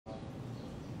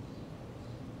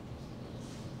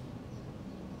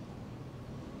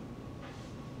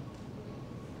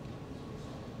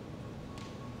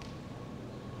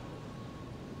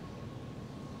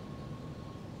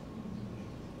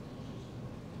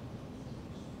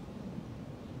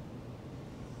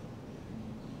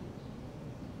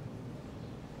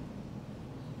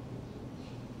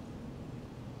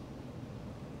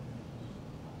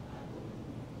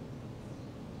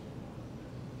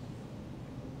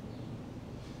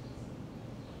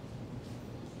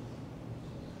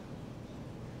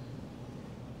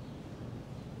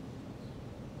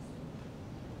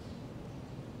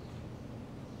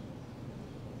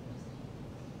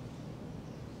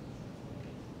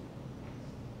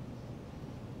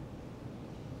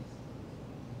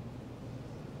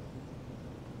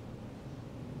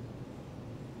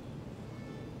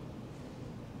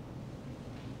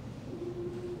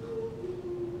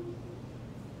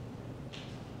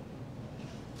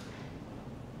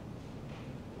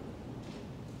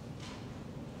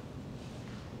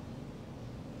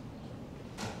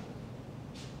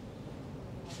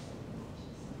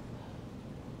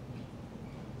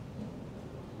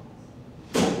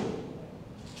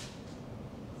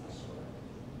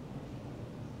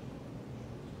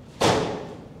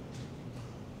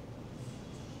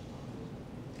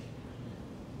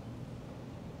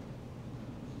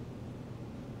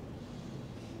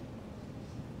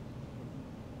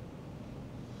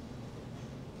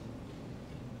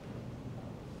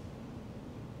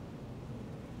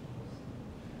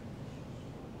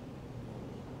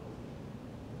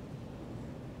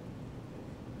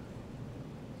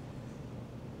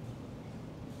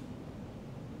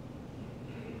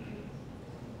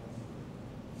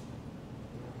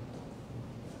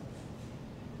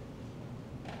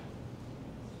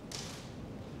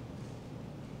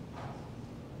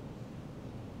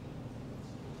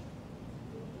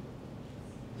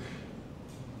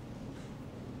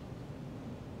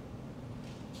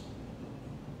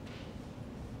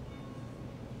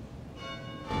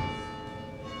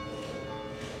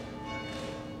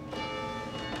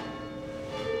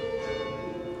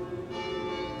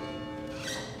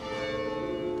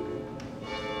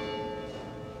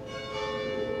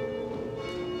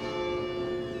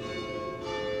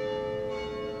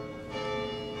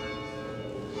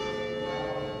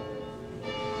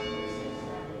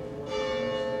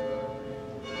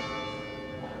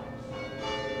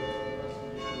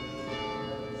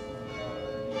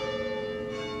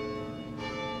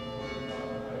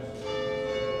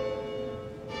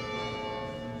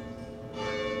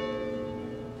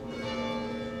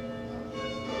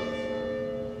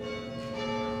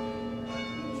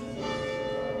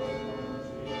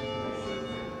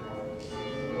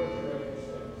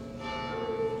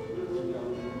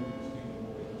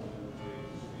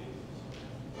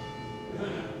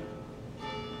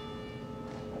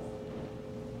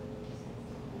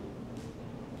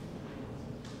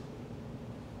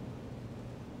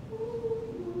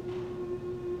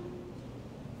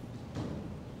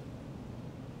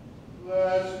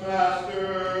Bless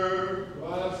Master.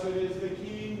 Blessed is the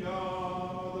kingdom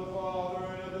of the Father,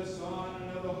 and of the Son,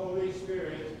 and of the Holy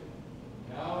Spirit,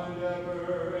 now and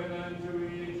ever, and unto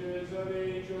ages of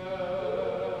ages.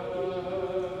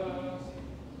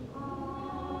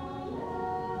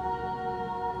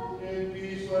 In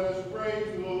peace let us pray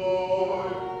to the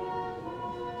Lord.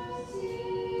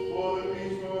 For the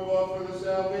peace from above, for the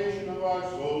salvation of our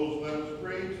souls, let us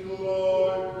pray to the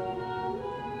Lord.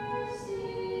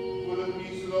 For the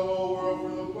peace of the whole world,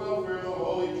 for the welfare of the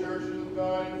holy church of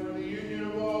God, and for the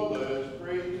union of all, let us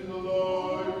pray to the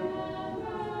Lord.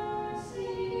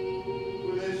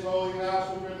 For this holy house,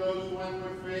 and for those who enter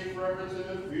with faith, reverence, and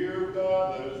the fear of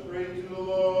God, let us pray to the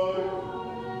Lord.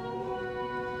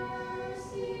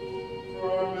 For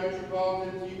our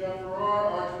Metropolitan Tika, for our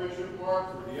Archbishop Mark,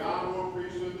 for the honorable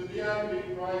priesthood, the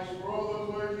diaconate Christ, for all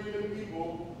the clergy and people,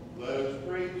 let us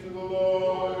pray to the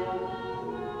Lord.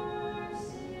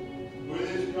 For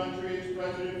this country, its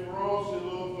president, for all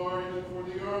civil authorities, and for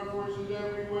the armed forces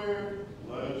everywhere,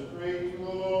 let us pray to the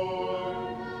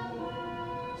Lord.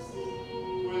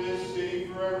 For this city,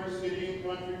 for every city and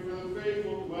country, for the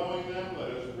faithful dwelling them, let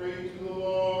us pray to the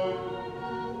Lord.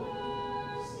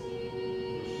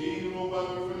 For seasonal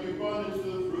weather, for the abundance of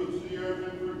the fruits of the earth,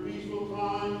 and for peaceful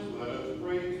times, let us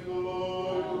pray to the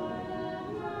Lord.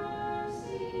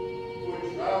 For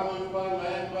travelers by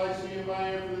land, by sea, and by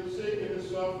air, for the sick and the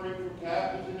suffering, for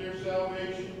captives in their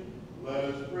salvation, let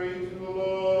us pray to the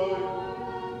Lord.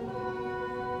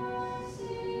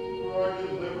 For our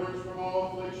deliverance from all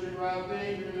affliction, wrath,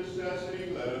 danger, and necessity,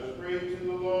 let us pray to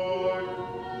the Lord.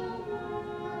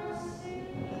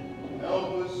 Help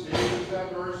us, save us,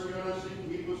 have mercy on us, and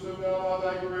keep us, O God,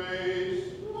 by thy grace.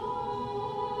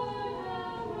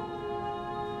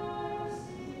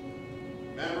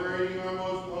 Commemorating our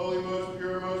most holy, most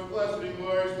pure, most blessed, and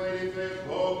glorious Lady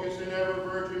Theotokos, and ever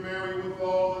Virgin Mary, with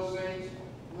all the saints,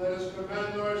 let us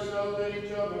commend ourselves and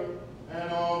each other,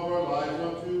 and all of our lives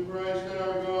unto Christ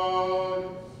our God.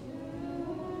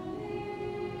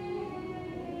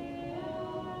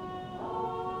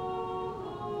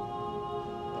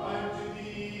 Unto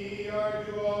thee are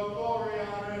due all glory,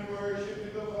 honor, and worship, to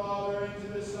the Father, and to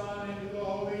the Son, and to the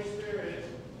Holy Spirit,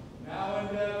 now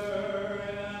and ever,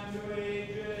 and unto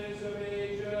ages of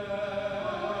ages.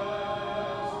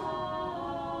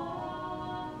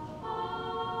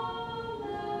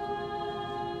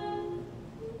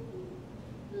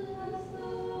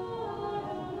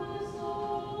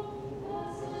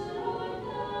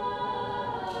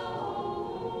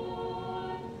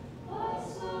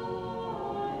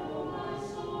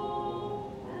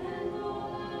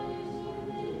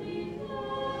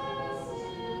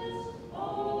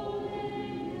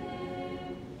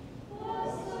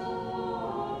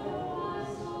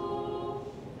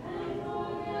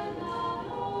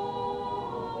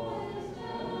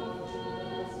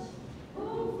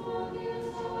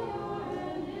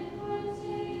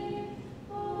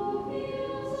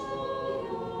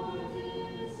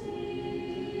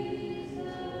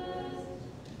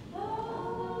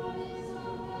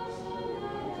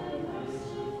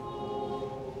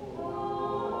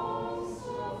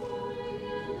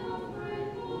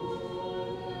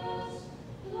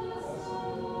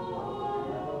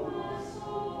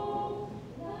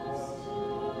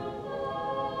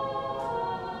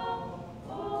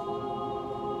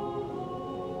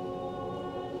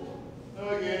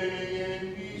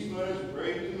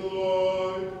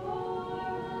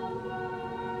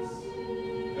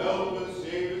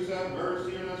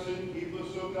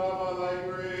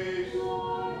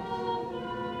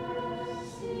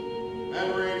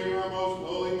 Commemorating our most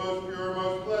holy, most pure,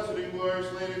 most blessed, and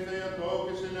glorious Lady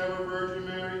Theotokos, and ever Virgin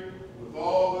Mary, with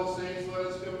all the saints, let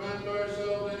us commend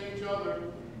ourselves and each other,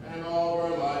 and all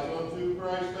our lives unto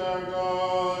Christ our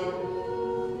God.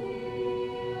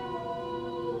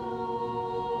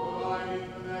 For thine is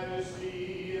the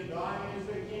majesty, and thine is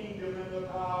the kingdom, and the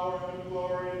power, and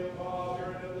glory of the Father,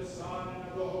 and of the Son, and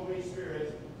of the Holy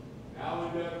Spirit, now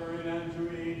and ever, and unto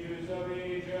ages of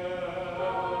ages.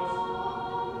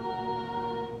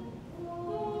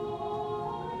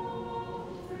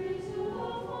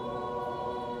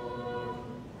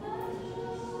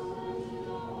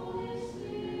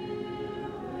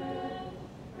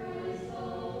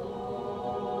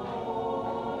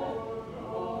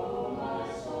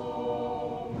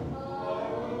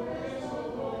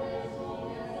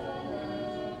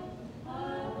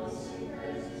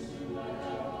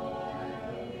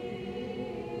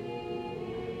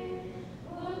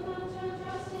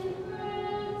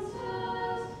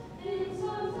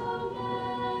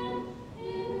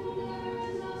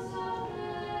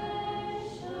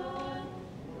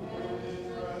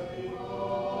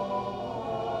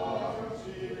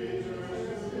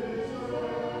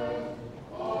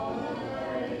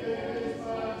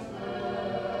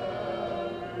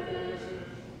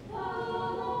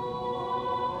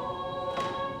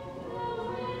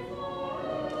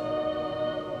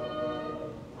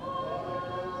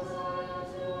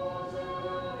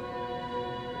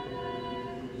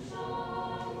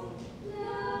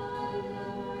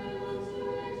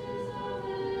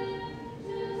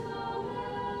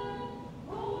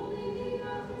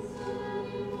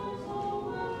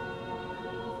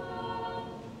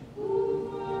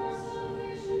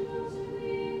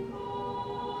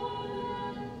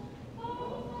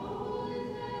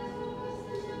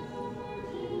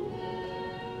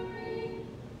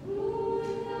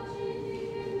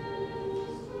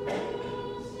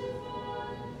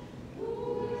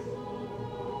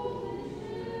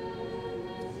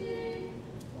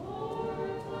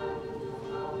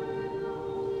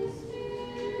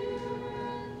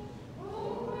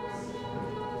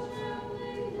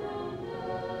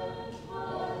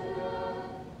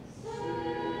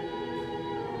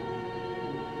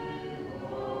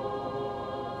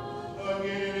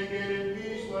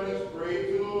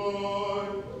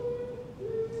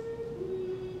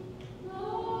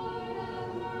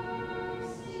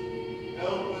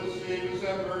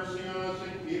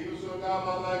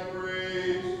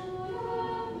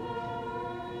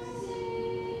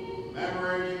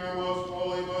 Commemorating our most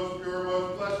holy, most pure,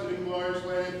 most blessed and glorious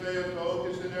Lady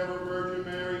Theotokos and ever Virgin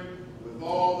Mary, with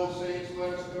all the saints,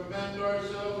 let us commend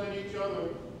ourselves and each other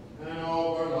and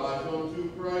all our lives unto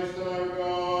Christ our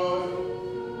God.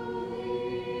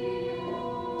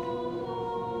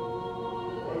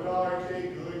 Lord, our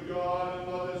good God,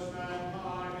 and lovest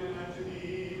mankind, and unto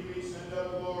thee we send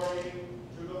up glory,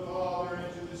 to the Father,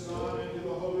 and to the Son, and to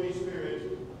the Holy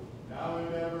Spirit, now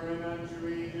and ever, and unto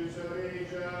ages of ages.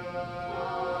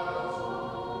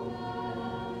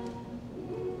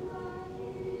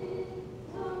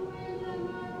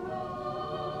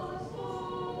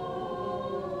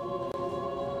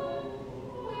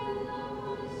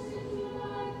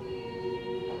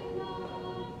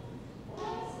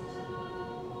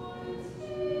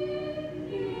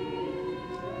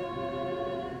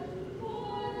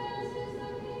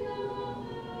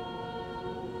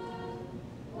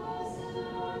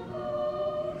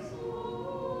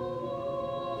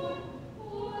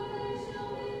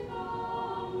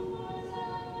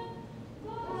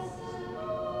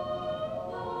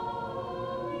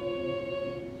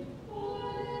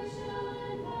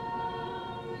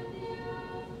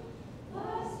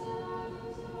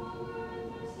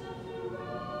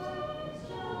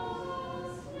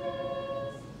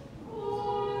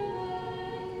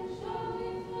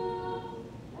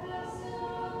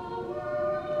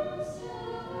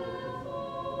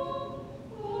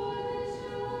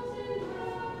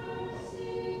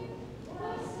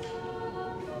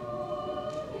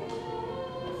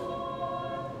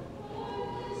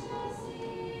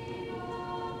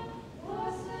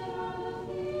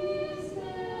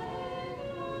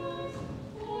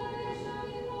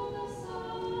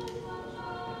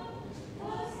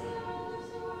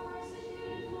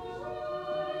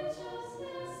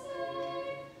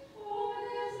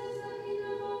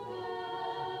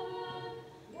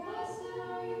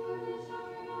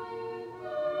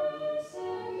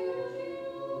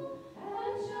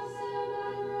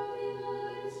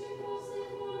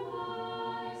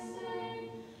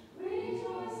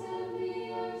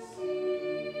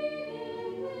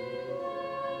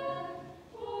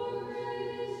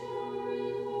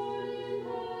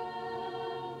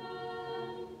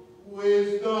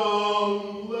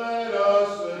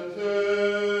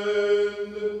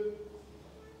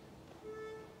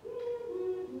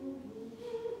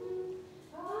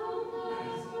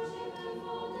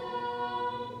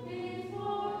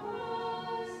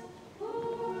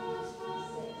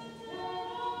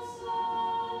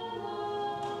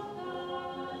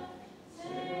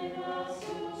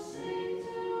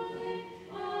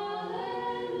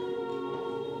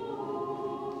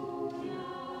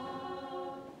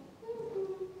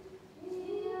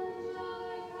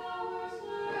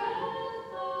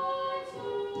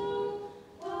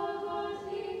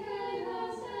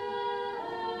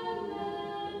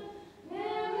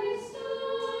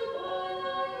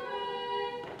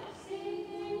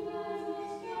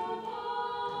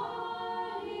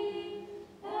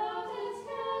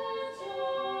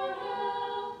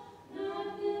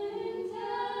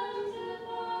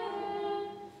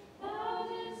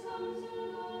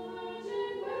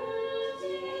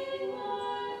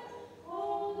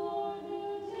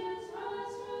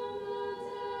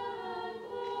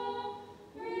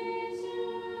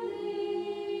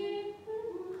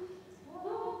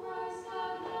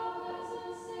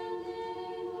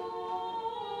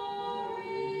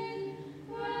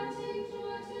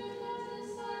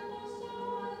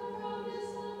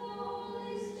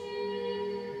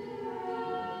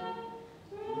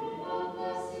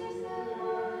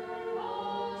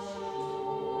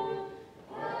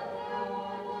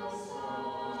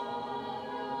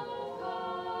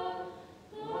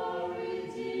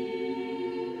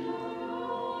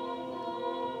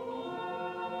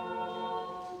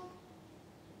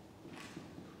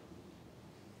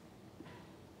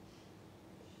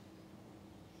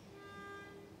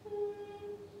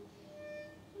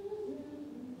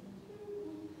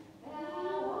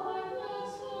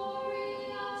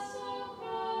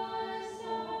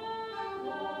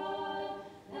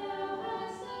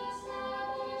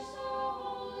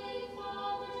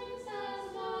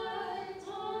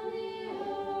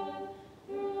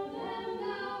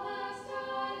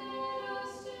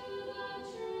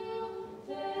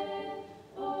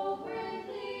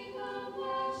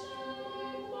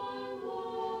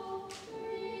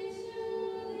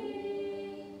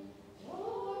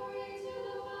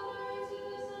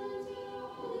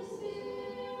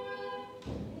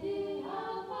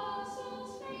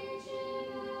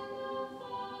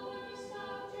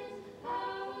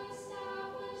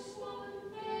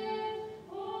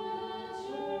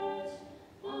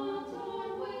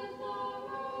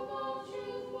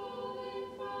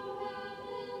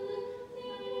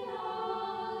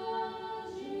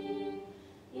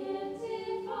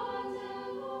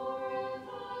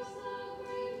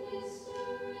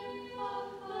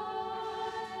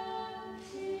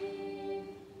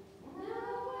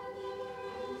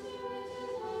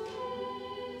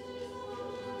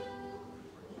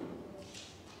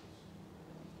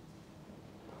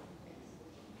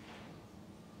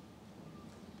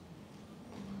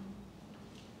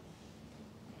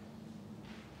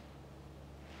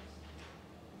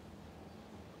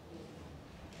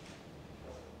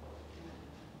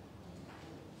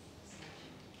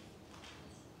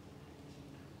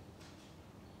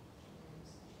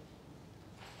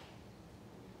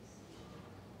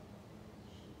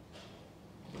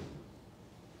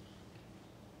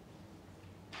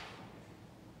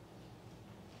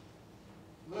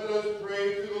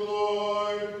 pray to the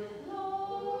Lord.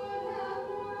 Lord, have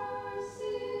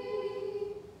mercy.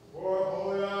 For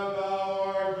holy art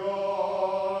thou, our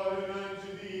God, and unto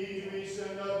thee we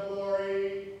send up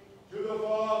glory, to the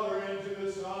Father, and to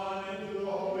the Son, and to the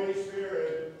Holy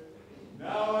Spirit,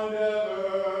 now and ever.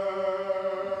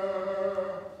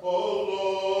 O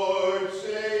Lord,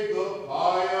 save the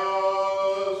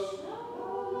pious,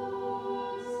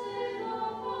 Lord, save the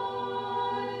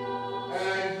pious.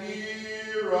 and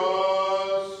hear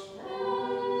us,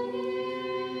 And hear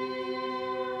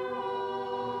us.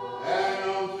 and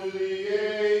unto the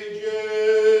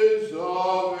ages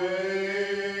of ages.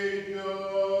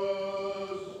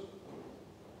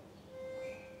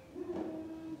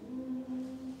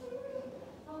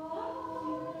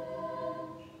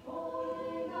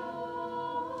 Holy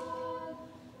God,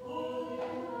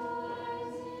 holy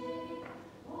mighty,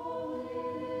 holy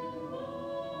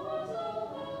immortal,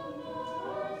 have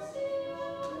mercy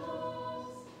on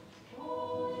us.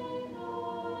 Holy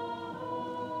God,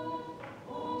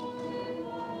 holy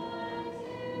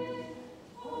mighty,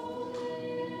 holy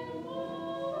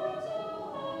immortal,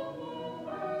 have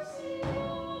mercy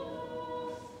on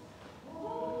us.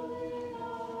 Holy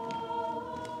God,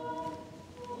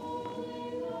 holy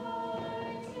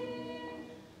mighty,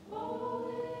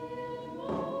 holy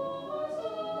immortal,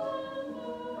 have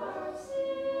mercy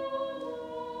on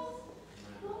us.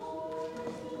 Lord,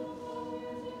 to the Father,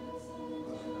 and to the Son, and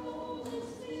to the Holy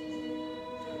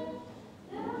Spirit,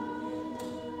 now and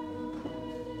ever,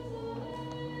 and in the ages of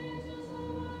ages.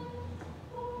 Amen.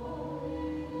 Holy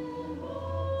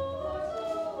immortal,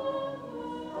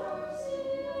 have mercy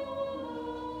on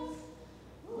us.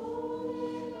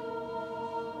 Holy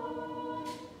God,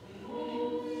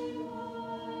 holy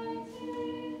mighty,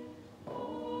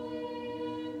 holy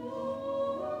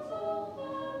immortal,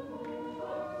 have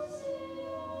mercy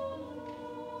on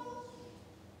us.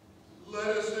 Let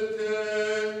us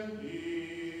attend.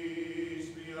 Peace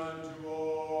be unto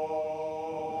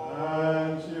all.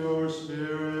 And to your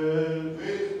spirit,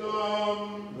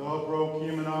 Wisdom, thou broke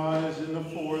human eyes in the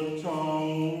fourth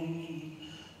tone.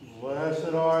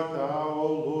 Blessed art thou, O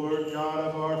Lord God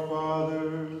of our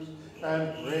fathers,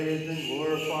 and praised and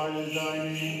glorified is thy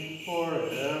name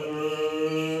forever.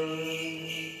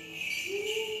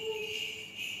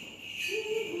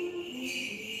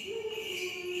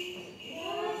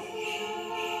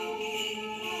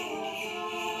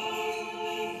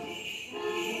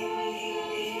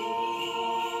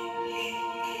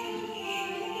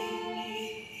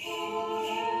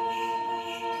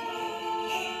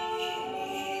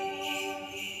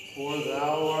 For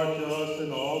thou art just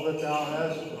in all that thou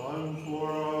hast done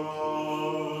for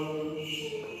us.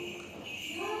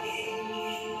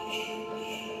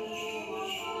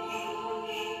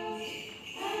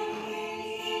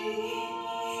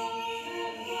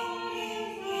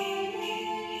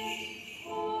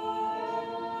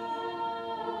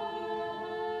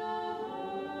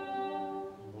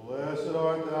 Blessed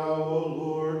art thou, O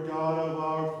Lord God of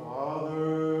our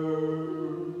fathers.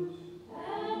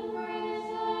 And praise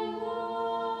and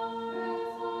glorified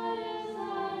is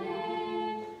thy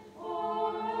name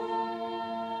forever.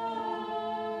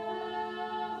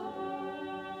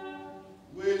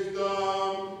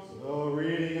 wisdom, The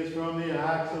reading is from the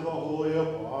Acts of the Holy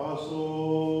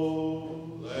Apostles.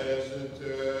 let us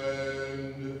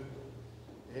attend.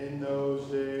 In those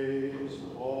days,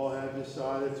 Paul had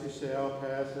decided to sail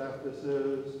past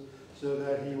Ephesus so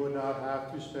that he would not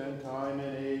have to spend time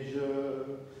in Asia,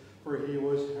 for he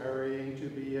was hurrying to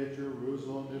be at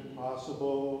Jerusalem if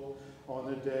possible on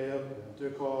the day of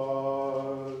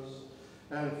Pentecost.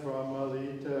 And from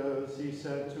Miletus he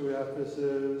sent to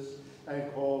Ephesus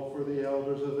and called for the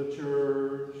elders of the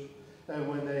church. And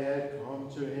when they had come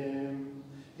to him,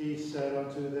 he said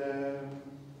unto them,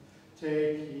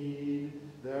 Take heed,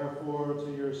 therefore,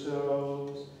 to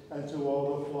yourselves and to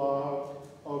all the flock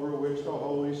over which the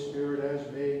Holy Spirit has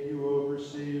made you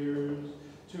overseers,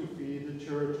 to feed the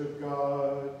church of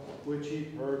God, which he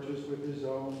purchased with his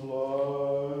own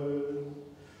blood.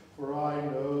 For I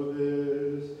know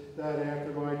this, that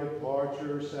after my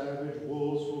departure savage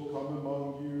wolves will come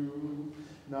among you,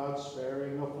 not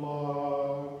sparing the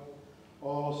flock.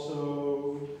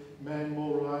 Also, men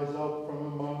will rise up from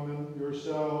among them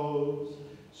yourselves,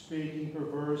 speaking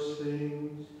perverse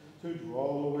things, to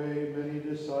draw away many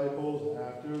disciples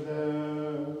after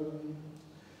them.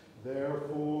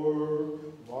 Therefore,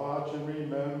 watch and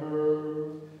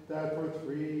remember that for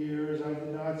 3 years I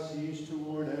did not cease to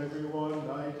warn everyone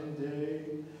night and day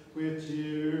with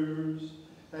tears.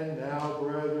 And now,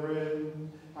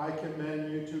 brethren, I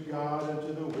commend you to God and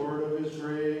to the word of his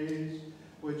grace,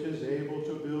 which is able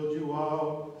to build you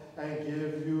up and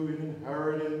give you an inheritance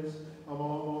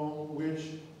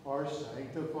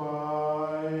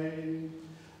sanctified.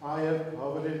 I have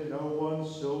coveted no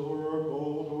one's silver or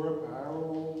gold or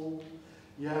apparel.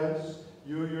 Yes,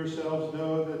 you yourselves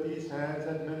know that these hands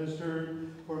have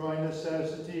ministered for my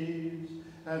necessities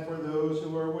and for those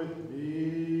who are with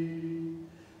me.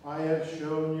 I have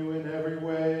shown you in every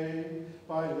way,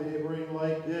 by laboring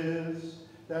like this,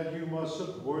 that you must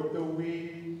support the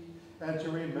weak and to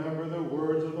remember the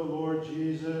words of the Lord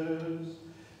Jesus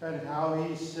and how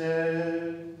he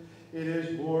said, "It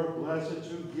is more blessed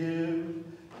to give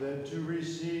than to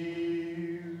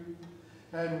receive."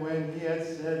 And when he had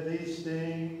said these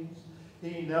things,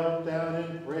 he knelt down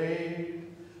and prayed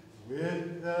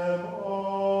with them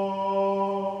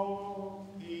all.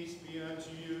 Peace be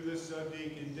unto you, the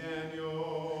subdeacon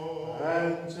Daniel.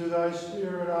 And to thy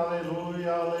spirit,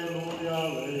 alleluia, alleluia,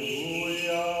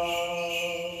 alleluia.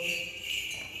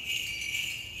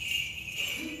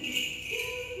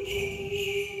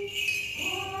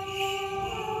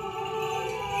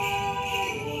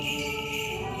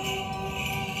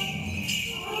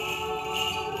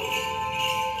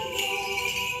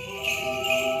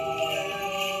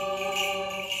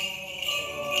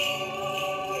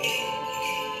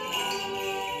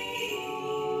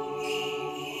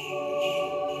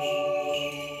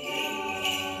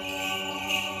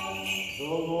 The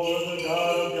Lord, the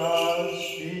God of gods,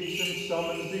 speaks and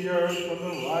summons the earth from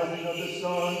the rising of the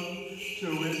sun to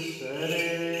its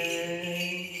setting.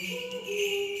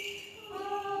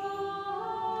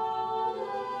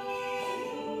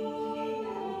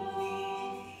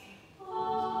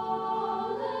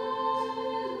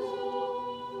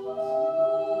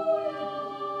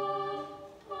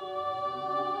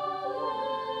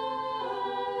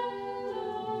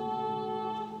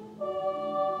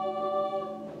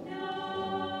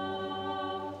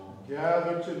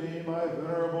 Gather to me, my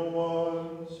venerable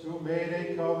ones, who made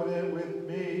a covenant with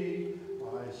me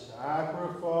by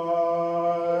sacrifice.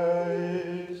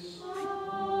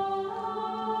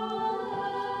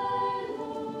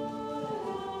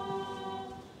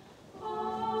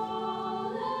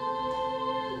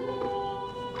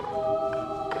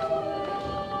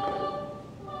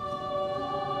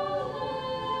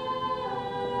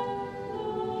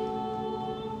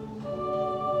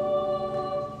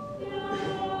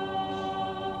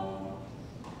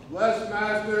 Bless,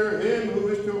 Master, him who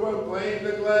is to proclaim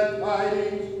the glad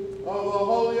tidings of the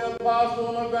holy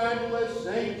apostle and evangelist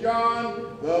St.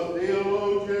 John, the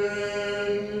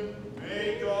theologian.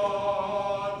 May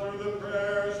God, through the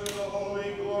prayers of the holy,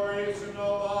 glorious, and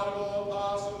laudable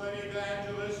apostle and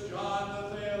evangelist John the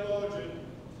theologian,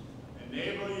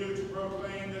 enable you to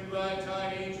proclaim the glad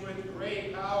tidings with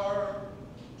great power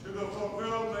to the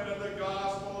fulfillment of the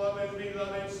gospel of his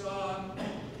beloved Son,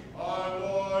 our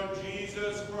Lord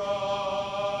Jesus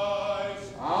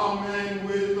Christ. Amen.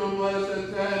 Wisdom, let's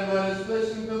attend. Let us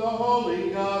listen to the holy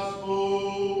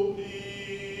gospel.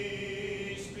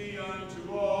 Peace be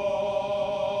unto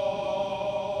all.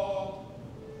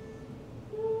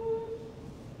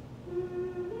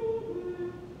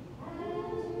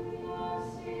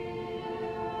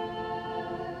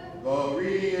 The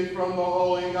reading is from the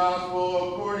holy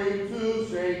gospel according to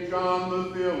St. John the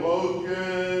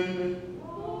theologian.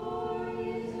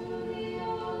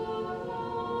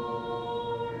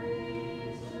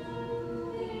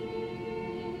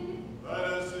 Let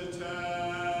us attend.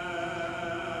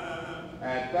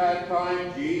 At that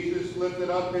time Jesus lifted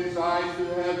up his eyes to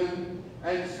heaven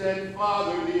and said,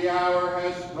 "Father, the hour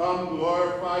has come.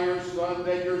 Glorify your Son,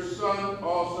 that your Son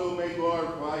also may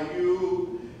glorify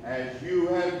you, as you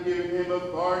have given him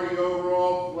authority over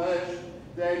all flesh,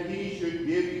 that he should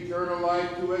give eternal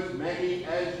life to as many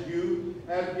as you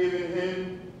have given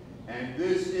him. And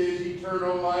this is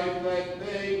eternal life, that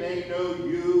they may know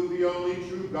you, the only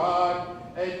true God,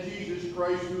 and Jesus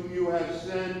Christ whom you have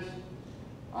sent.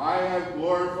 I have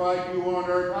glorified you on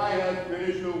earth. I have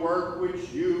finished the work which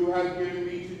you have given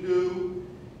me to do.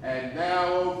 And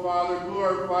now, O Father,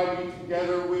 glorify me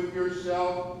together with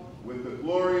yourself, with the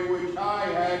glory which I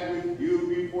had with you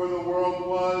before the world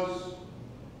was.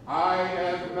 I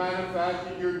have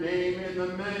manifested your name in the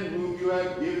men whom you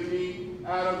have given me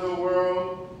out of the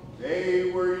world.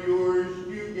 They were yours,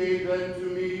 you gave them to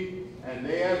me, and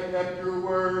they have kept your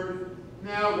word.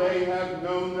 Now they have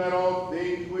known that all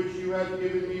things which you have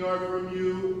given me are from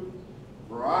you.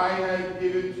 For I have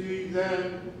given to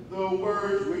them the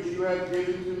words which you have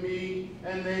given to me,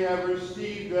 and they have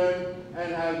received them,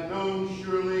 and have known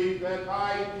surely that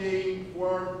I came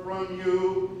forth from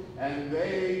you, and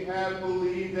they have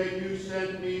believed that you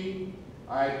sent me.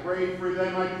 I pray for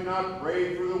them. I do not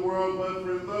pray for the world, but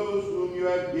for those whom you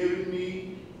have given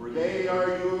me, for they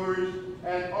are yours,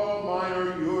 and all mine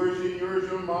are yours, and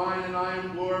yours are mine, and I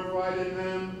am glorified in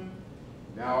them.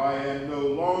 Now I am no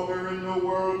longer in the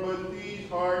world, but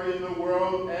these are in the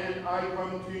world, and I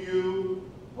come to you.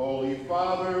 Holy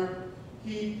Father,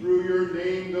 keep through your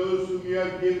name those whom you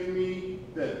have given me,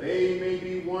 that they may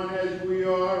be one as we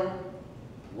are.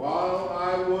 While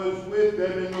I was with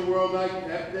them in the world, I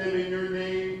kept them in your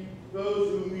name. Those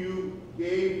whom you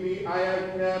gave me I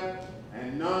have kept,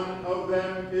 and none of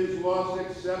them is lost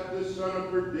except the son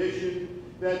of perdition,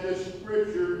 that the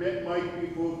scripture might be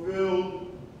fulfilled.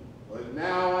 But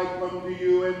now I come to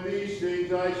you, and these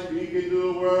things I speak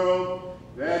into the world,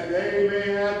 that they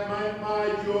may have my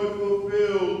joy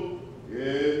fulfilled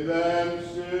in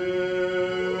themselves.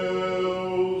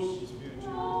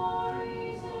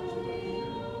 Glory to thee,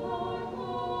 Lord,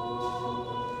 glory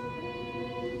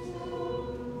to thee.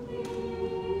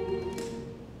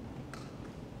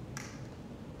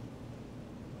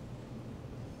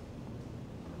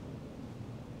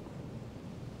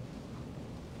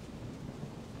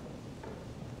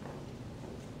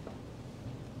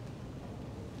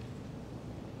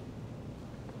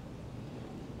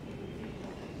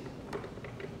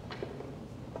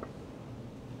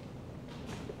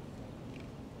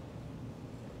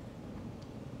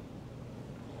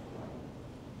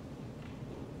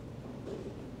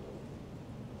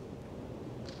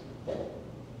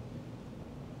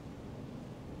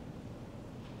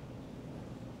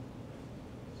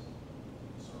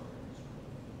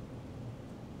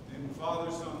 In the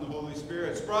Father, Son, and the Holy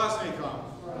Spirit. Sprosny comes.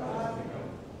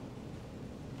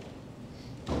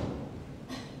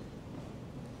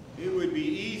 It would be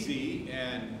easy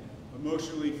and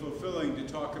emotionally fulfilling to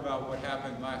talk about what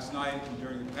happened last night and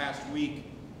during the past week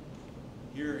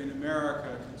here in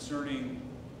America concerning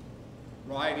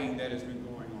rioting that has been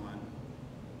going on.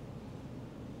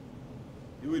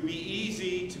 It would be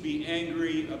easy to be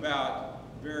angry about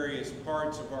various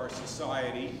parts of our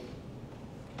society.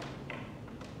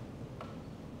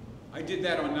 I did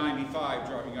that on 95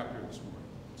 driving up here this morning,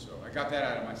 so I got that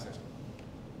out of my system.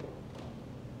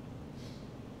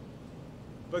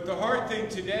 But the hard thing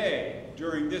today,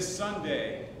 during this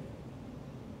Sunday,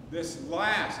 this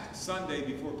last Sunday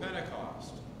before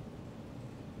Pentecost,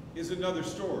 is another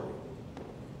story.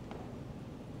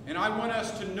 And I want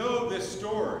us to know this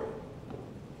story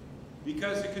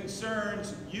because it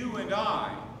concerns you and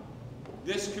I,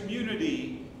 this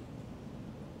community,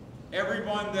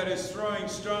 everyone that is throwing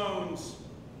stones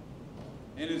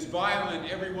and is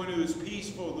violent, everyone who is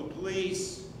peaceful, the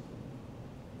police,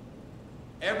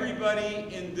 everybody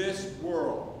in this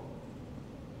world,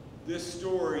 this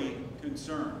story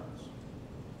concerns.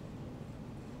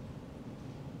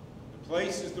 The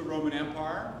place is the Roman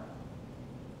Empire.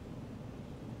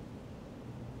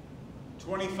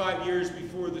 25 years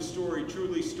before the story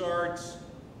truly starts,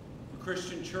 the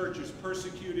Christian church is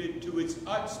persecuted to its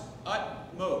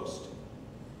utmost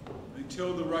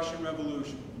until the Russian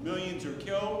Revolution. Millions are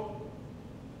killed,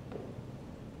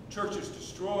 churches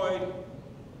destroyed.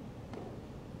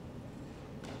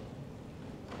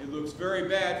 It looks very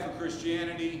bad for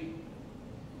Christianity.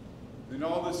 Then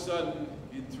all of a sudden,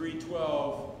 in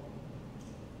 312,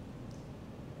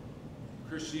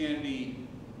 Christianity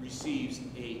receives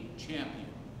a champion.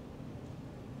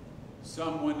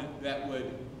 Someone that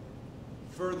would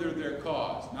further their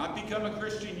cause. Not become a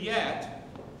Christian yet.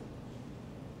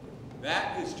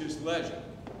 That is just legend.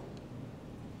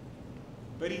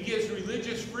 But he gives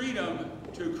religious freedom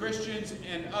to Christians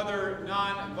and other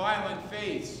non-violent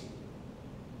faiths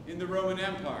in the Roman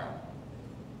Empire.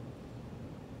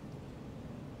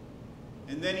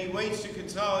 And then he waits to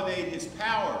consolidate his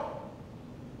power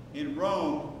in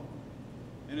Rome,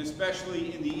 and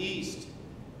especially in the East.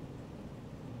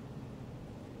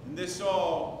 And this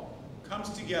all comes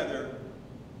together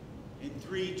in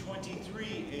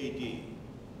 323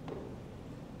 AD.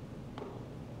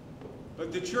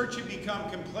 But the church had become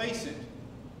complacent,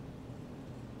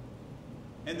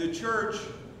 and the church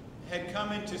had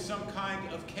come into some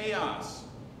kind of chaos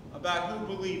about who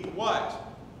believed what,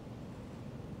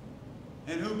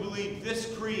 and who believed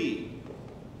this creed,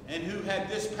 and who had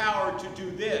this power to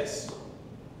do this,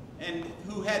 and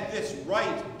who had this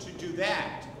right to do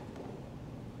that.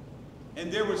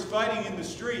 And there was fighting in the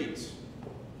streets.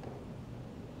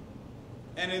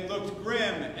 And it looked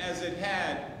grim as it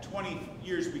had 20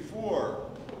 years before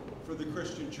for the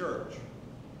Christian church.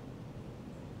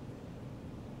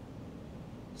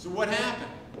 So what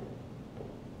happened?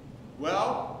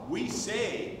 Well, we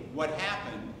say what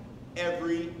happened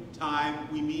every time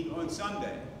we meet on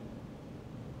Sunday.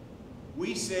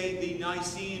 We say the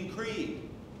Nicene Creed,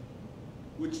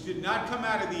 which did not come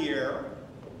out of the air.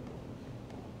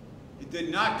 It did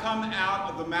not come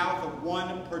out of the mouth of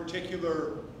one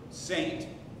particular saint,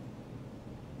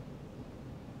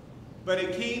 but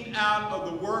it came out of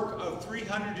the work of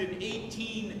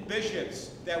 318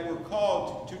 bishops that were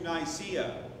called to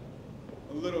Nicaea,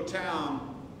 a little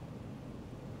town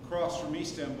across from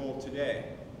Istanbul today.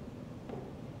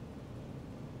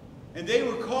 And they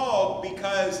were called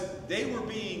because they were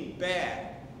being bad.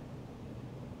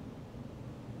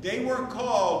 They weren't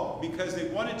called because they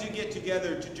wanted to get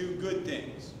together to do good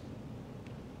things.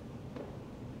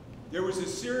 There was a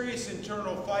serious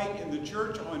internal fight in the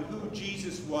church on who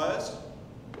Jesus was.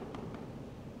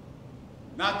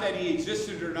 Not that he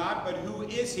existed or not, but who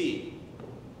is he?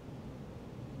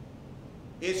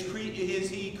 Is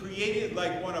he created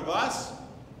like one of us?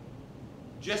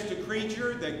 Just a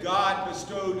creature that God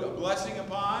bestowed a blessing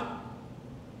upon?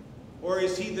 Or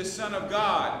is he the Son of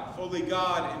God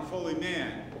and fully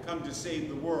man, come to save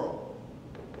the world?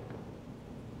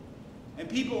 And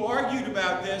people argued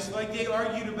about this like they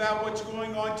argued about what's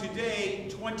going on today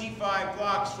 25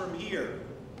 blocks from here.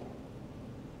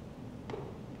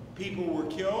 People were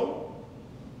killed.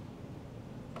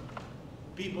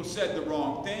 People said the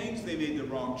wrong things. They made the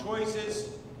wrong choices.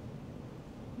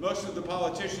 Most of the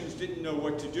politicians didn't know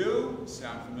what to do.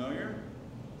 Sound familiar?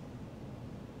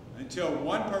 Until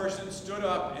one person stood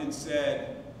up and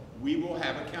said, "We will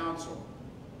have a council."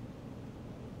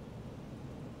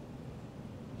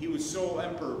 He was sole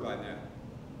emperor by then.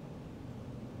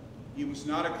 He was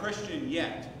not a Christian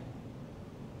yet.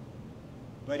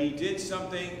 But he did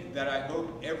something that I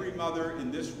hope every mother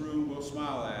in this room will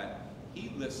smile at.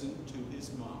 He listened to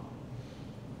his mom.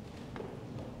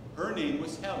 Her name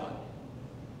was Helen.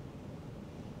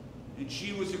 And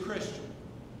she was a Christian.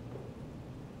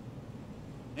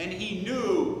 And he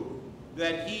knew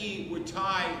that he would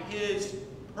tie his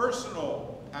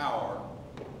personal power,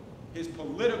 his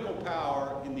political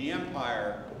power in the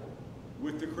empire,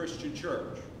 with the Christian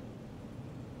church.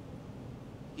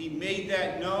 He made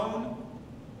that known,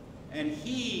 and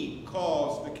he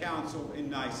calls the council in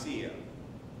Nicaea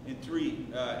in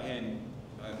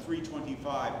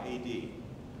 325 AD.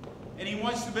 And he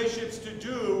wants the bishops to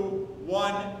do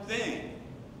one thing: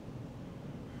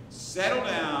 settle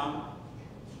down,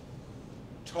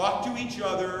 talk to each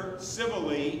other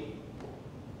civilly,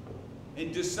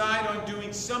 and decide on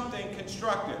doing something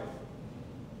constructive.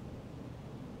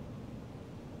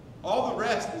 All the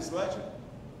rest is legend.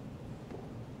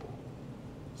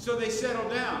 So they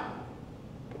settled down.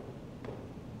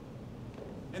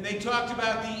 And they talked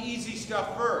about the easy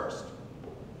stuff first.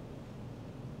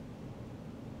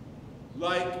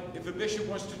 Like if a bishop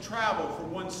wants to travel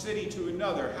from one city to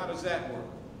another, how does that work?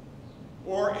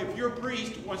 Or if your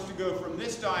priest wants to go from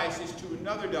this diocese to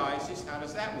another diocese, how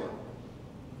does that work?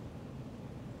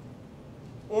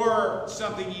 Or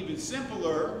something even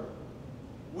simpler,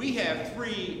 we have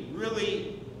three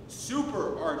really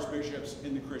super archbishops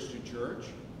in the Christian church: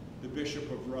 the Bishop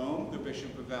of Rome, the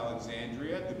Bishop of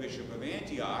Alexandria, the Bishop of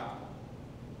Antioch.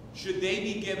 Should they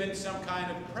be given some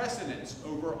kind of precedence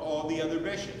over all the other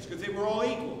bishops? Because they were all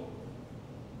equal.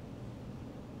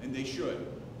 And they should,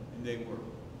 and they were.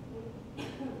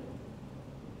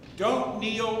 Don't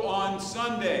kneel on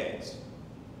Sundays,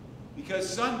 because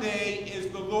Sunday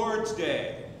is the Lord's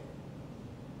Day,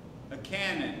 a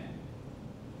canon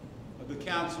of the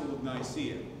Council of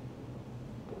Nicaea,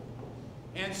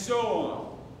 and so on.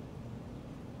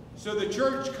 So the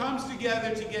church comes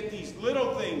together to get these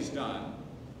little things done,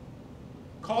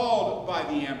 called by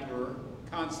the emperor.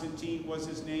 Constantine was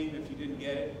his name, if you didn't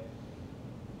get it.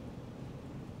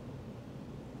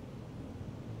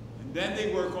 And then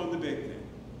they work on the big thing.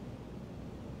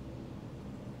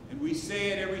 And we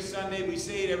say it every Sunday. We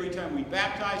say it every time we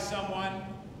baptize someone.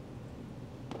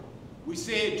 We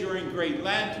say it during Great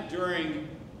Lent, during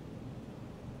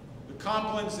the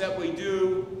complines that we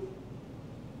do.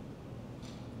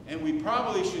 And we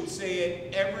probably should say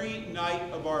it every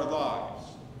night of our lives.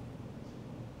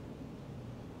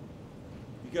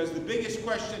 Because the biggest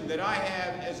question that I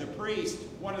have as a priest,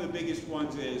 one of the biggest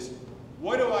ones is,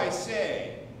 what do I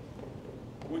say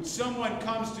when someone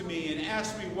comes to me and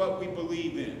asks me what we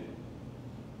believe in?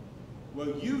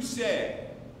 Well, you say,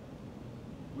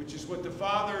 which is what the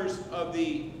fathers of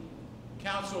the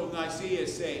Council of Nicaea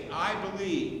say, I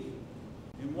believe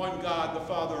in one God, the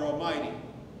Father Almighty,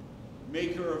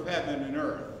 maker of heaven and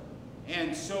earth,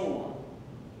 and so on.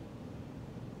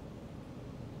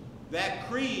 That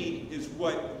creed is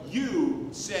what you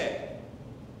say.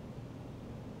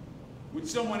 When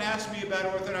someone asks me about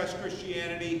Orthodox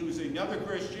Christianity, who's another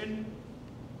Christian,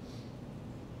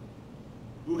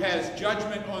 who has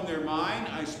judgment on their mind,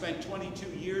 I spent 22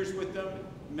 years with them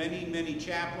many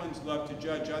chaplains love to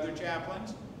judge other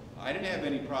chaplains. I didn't have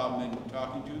any problem in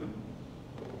talking to them.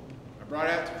 I brought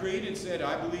out the creed and said,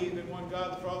 I believe in one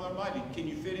God, the Father Almighty. Can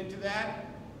you fit into that?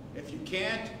 If you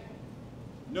can't,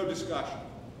 no discussion.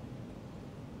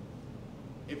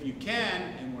 If you can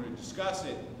and want to discuss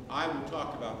it, I will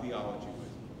talk about theology with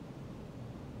you.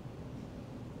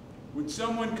 When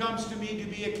someone comes to me to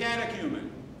be a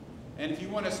catechumen, and if you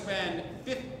want to spend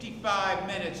 55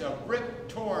 minutes of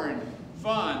rip-torn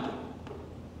fun,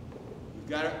 we've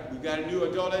got a new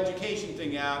adult education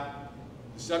thing out.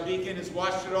 The subdeacon has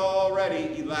watched it all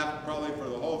already. He laughed probably for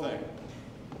the whole thing.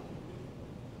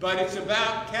 But it's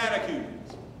about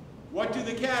catechumens. What do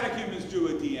the catechumens do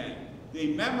at the end? They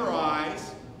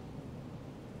memorize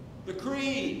the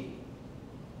creed,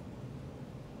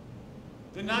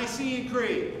 the Nicene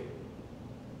Creed.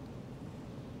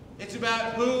 It's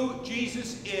about who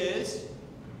Jesus is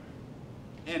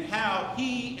and how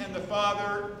he and the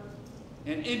Father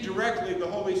and indirectly the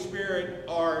Holy Spirit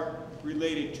are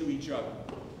related to each other.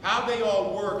 How they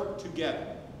all work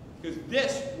together. Because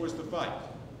this was the fight.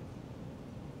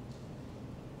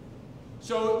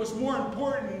 So it was more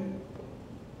important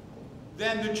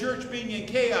than the church being in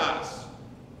chaos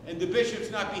and the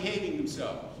bishops not behaving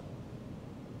themselves.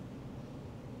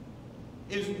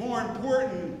 It was more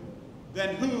important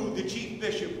than who the chief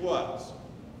bishop was.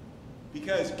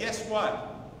 Because guess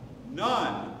what?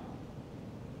 None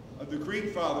of the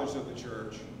Greek fathers of the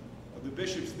church, of the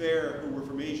bishops there who were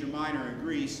from Asia Minor and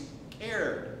Greece,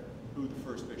 cared who the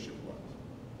first bishop was.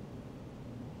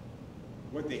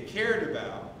 What they cared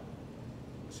about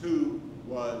was who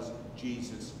was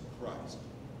Jesus Christ.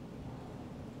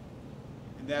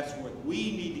 And that's what we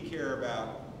need to care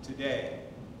about today,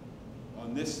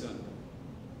 on this Sunday.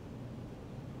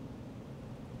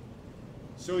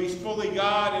 So he's fully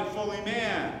God and fully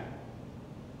man,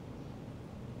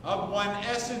 of one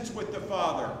essence with the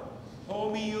Father,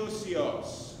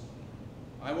 homoousios.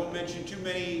 I won't mention too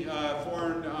many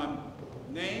foreign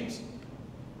names.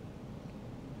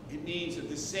 It means of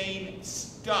the same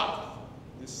stuff,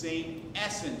 the same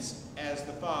essence as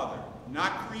the Father.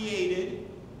 Not created,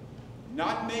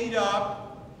 not made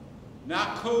up,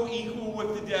 not co-equal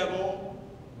with the devil,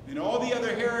 and all the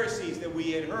other heresies that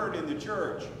we had heard in the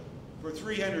church for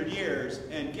 300 years.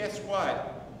 And guess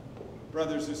what,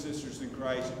 brothers and sisters in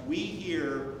Christ? We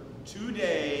hear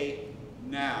today,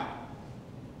 now,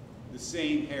 the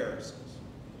same heresies.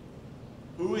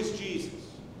 Who is Jesus?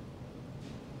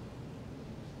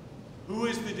 Who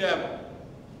is the devil?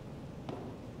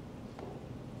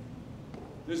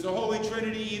 Does the Holy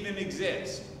Trinity even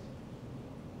exist?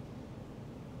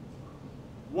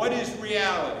 What is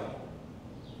reality?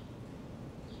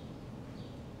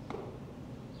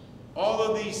 All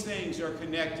of these things are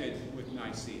connected with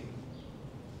Nicaea.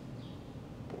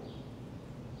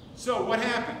 So what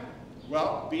happened?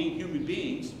 Well, being human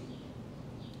beings,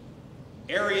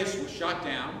 Arius was shot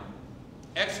down,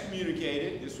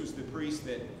 excommunicated. This was the priest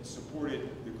that supported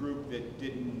the group that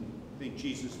didn't think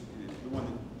Jesus, the one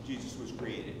that Jesus was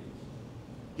created.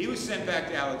 He was sent back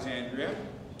to Alexandria,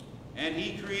 and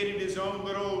he created his own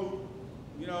little,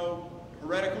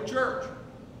 heretical church.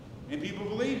 And people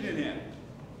believed in him.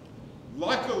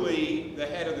 Luckily, the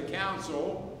head of the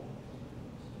council,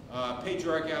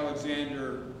 Patriarch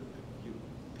Alexander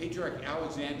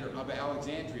of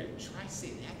Alexandria, try to say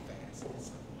that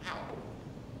fast,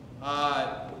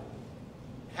 wow,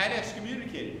 had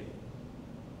excommunicated him.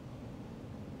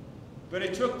 But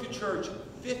it took the church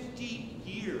 50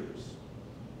 years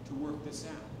to work this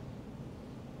out.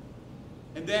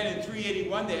 And then in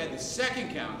 381, they had the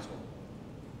second council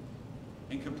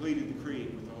and completed the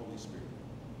creed with the Holy Spirit.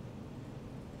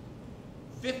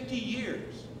 50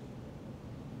 years.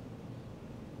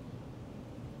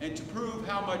 And to prove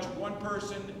how much one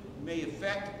person may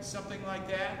affect something like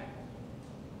that,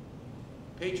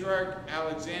 Patriarch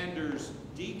Alexander's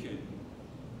deacon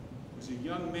was a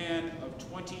young man of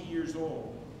 20 years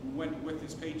old who went with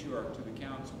his patriarch to the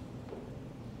council.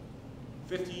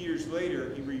 50 years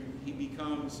later, he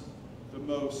becomes the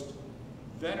most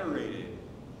venerated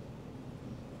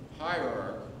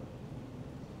hierarch,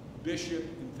 bishop,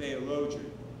 and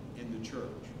theologian in the church.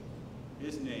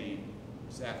 His name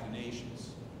was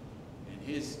Athanasius, and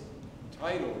his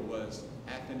title was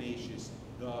Athanasius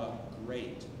the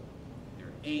Great.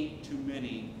 There ain't too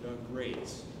many the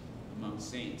greats among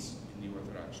saints in the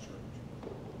Orthodox Church.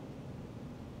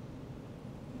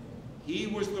 He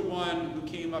was the one who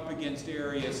came up against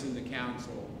Arius in the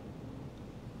council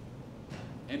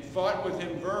and fought with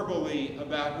him verbally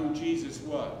about who Jesus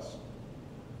was.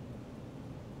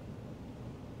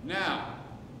 Now,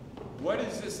 what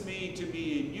does this mean to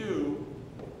me and you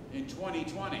in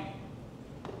 2020.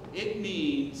 It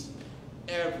means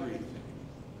everything.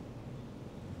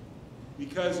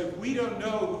 Because if we don't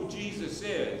know who Jesus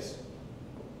is,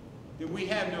 then we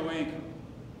have no anchor.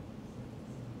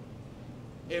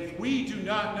 If we do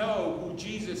not know who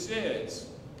Jesus is,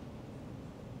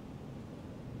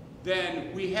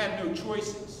 then we have no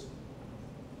choices.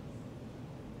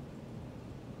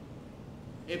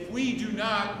 If we do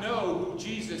not know who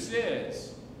Jesus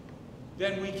is,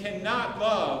 then we cannot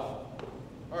love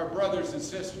our brothers and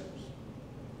sisters.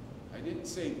 I didn't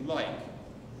say like,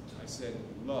 I said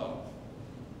love.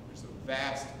 There's a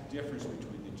vast difference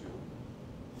between the two.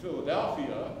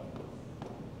 Philadelphia,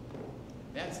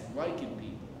 that's liking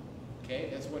people, okay?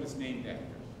 That's what it's named after.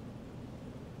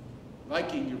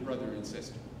 Liking your brother and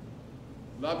sister.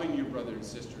 Loving your brother and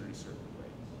sister in a certain way.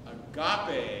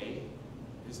 Agape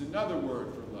is another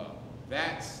word for love.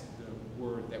 That's the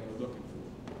word that we're looking for.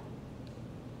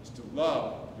 Is to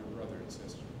love your brother and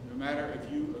sister, no matter if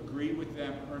you agree with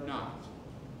them or not.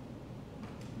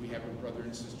 We have a brother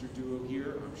and sister duo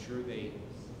here. I'm sure they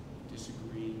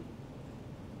disagree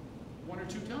one or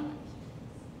two times.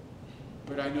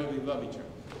 But I know they love each other.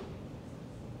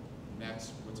 And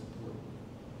that's what's important.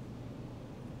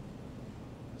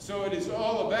 So it is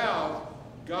all about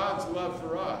God's love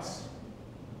for us.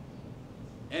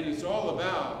 And it's all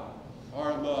about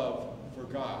our love for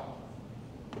God.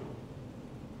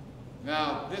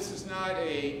 Now, this is not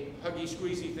a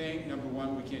huggy-squeezy thing. Number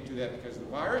one, we can't do that because of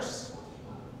the virus.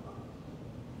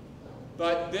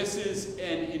 But this is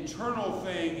an internal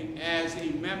thing as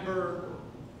a member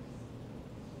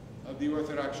of the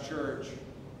Orthodox Church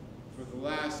for the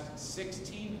last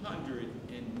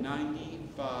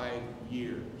 1,695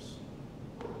 years.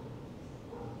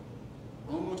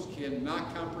 Almost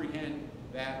cannot comprehend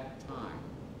that time.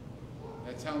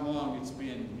 That's how long it's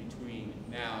been between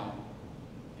now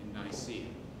and Nicaea.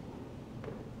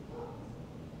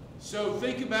 So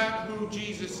think about who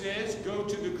Jesus is. Go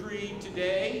to the creed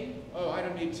today. Oh, I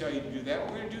don't need to tell you to do that.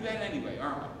 We're going to do that anyway,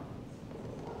 aren't we?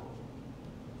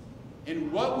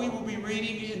 And what we will be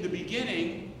reading in the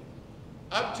beginning,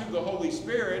 up to the Holy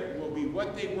Spirit, will be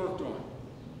what they worked on.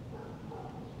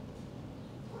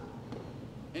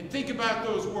 And think about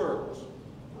those words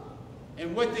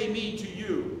and what they mean to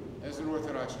you as an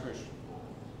Orthodox Christian.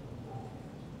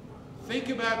 Think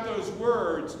about those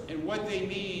words and what they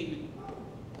mean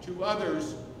to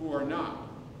others who are not.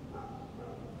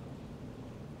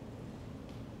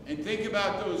 And think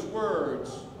about those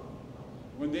words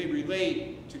when they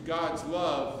relate to God's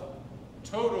love,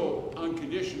 total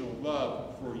unconditional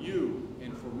love for you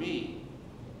and for me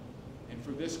and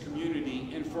for this community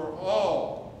and for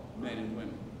all men and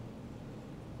women.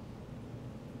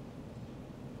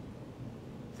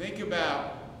 Think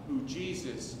about who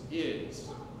Jesus is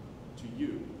to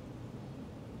you.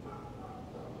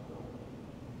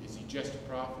 Is he just a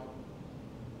prophet?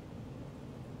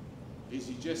 Is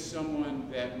he just someone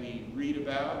that we read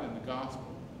about in the gospel?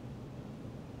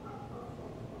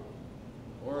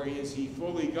 Or is he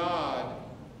fully God,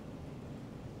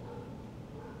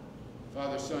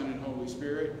 Father, Son, and Holy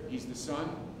Spirit? He's the Son.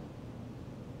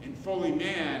 And fully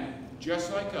man,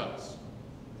 just like us.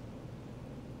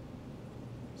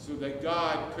 So that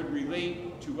God could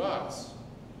relate to us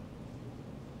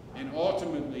and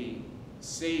ultimately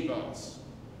save us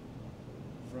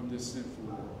from this sinful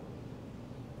world.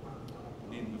 In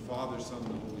the name of the Father, Son, and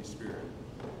the Holy Spirit.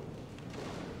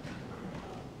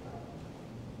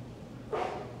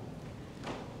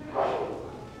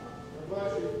 God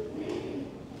bless you.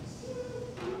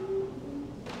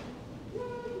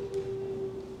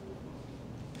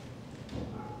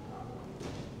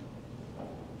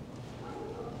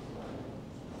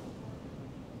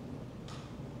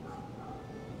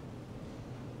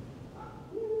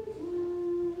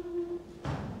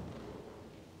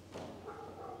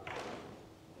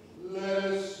 Let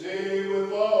us say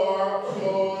with all our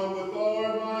soul and with all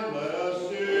our mind, let us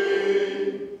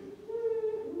sing.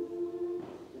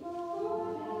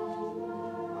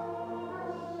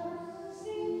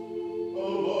 O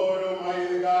Lord,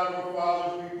 Almighty, the God of our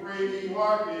fathers, we pray thee,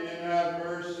 hearken and have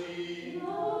mercy.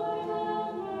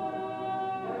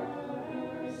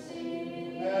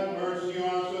 Have mercy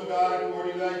on us, O God,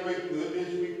 according to thy great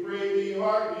goodness. We pray thee,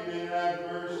 hearken and have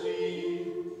mercy.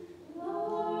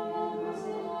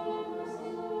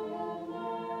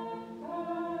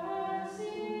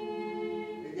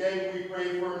 Again, we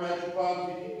pray for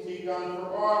Metropolitan Deacon,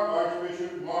 for our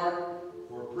Archbishop Mark,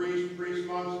 for priests,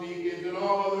 monks, deacons, and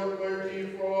all other clergy,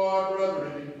 and for all our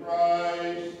brethren in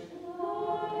Christ.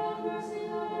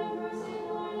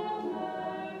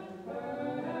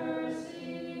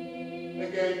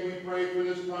 Again, we pray for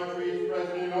this country's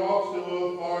president, all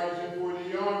civil authorities, and for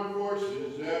the armed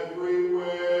forces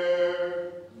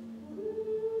everywhere.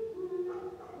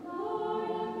 Lord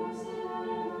have mercy, Lord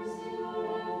have mercy,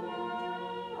 Lord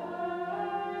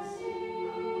have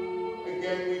mercy.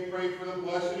 Again, we pray for the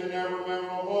blessed and ever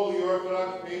memorable Holy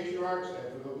Orthodox Patriarchs,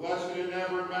 and for the blessed and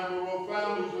ever memorable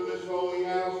founders of this holy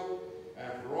house,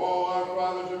 and for all our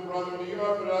fathers and brothers, the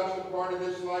Orthodox departed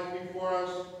this life before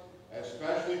us,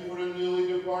 especially for the newly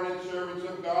departed servants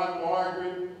of God,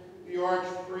 Margaret, the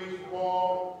Archpriest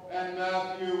Paul, and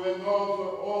Matthew, and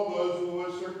all those who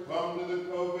have succumbed to the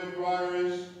COVID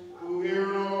virus, who here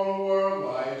in all the world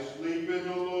lie asleep in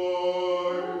the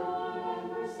Lord. Lord have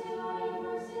mercy, Lord have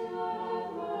mercy,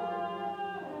 Lord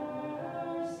have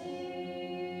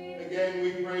mercy. Again,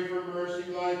 we pray for mercy,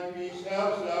 life, peace,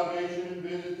 health, salvation, and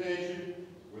visitation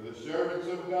for the servants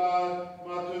of God,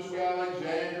 Matushka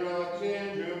Alexandra,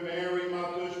 Mary,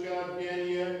 Matushka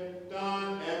Evgenia,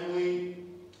 Don, Emily,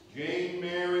 Jane,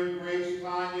 Mary, Grace,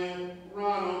 Tanya,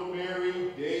 Ronald,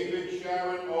 Mary, David,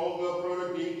 Sharon, Olga,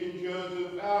 Protodeacon,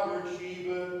 Joseph, Albert,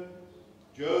 Sheba,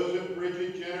 Joseph,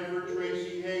 Bridget, Jennifer,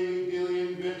 Tracy, Haley,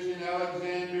 Dillian, Vincent,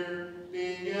 Alexander,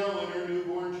 Danielle and her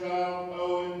newborn child,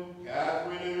 Owen,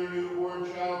 Catherine and her newborn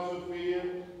child, Sophia,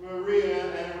 Maria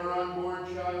and her unborn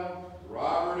child,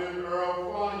 Robert and Earl,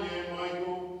 Fania and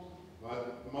Michael,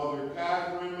 Mother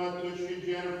Catherine, Matushka,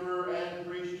 Jennifer, and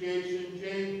Priest Jason,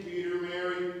 James, Peter,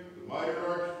 Mary, the Mitre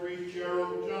Archpriest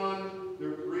Gerald, John, the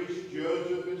priest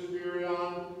Joseph and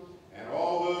Spirion, and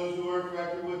all those who are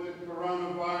affected with the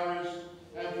coronavirus,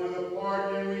 and for the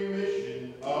pardon and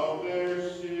remission of their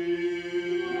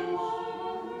sins. Lord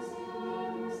have mercy, Lord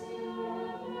have mercy, Lord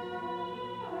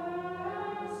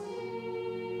have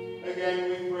mercy. Again,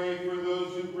 we pray for those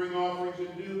who bring offerings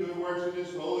and do good works in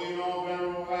this holy and all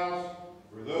venerable house,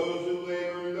 for those who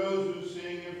labor and those who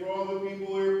sing, and for all the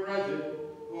people here present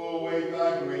who await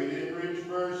thy great and rich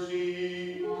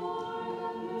mercy. Lord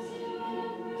have mercy, Lord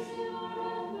have mercy,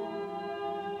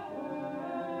 Lord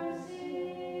have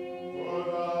mercy. For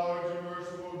thou art a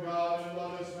merciful God, and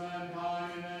lovest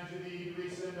mankind, and unto thee do we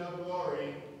send up glory,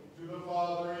 to the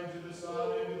Father, and to the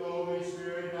Son, and to the Holy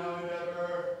Spirit, now and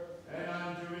ever, and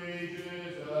unto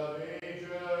ages of ages.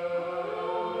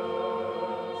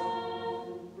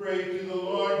 Pray to the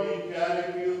Lord, ye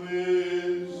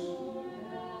catechumens.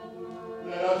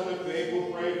 Let us, the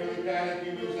faithful, pray for the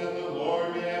catechumens, that the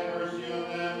Lord may have mercy on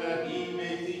them, that he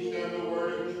may teach them the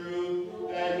word of truth,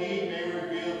 that he may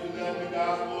reveal to them the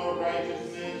gospel of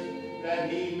righteousness, that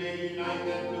he may unite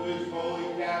them to his holy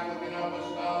Catholic and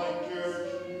Apostolic Church.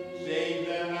 Save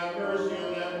them, have mercy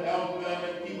on them, help them,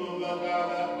 and keep them, thou God,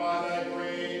 that by thy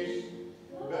grace.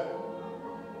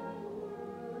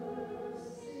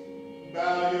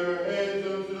 Bow your heads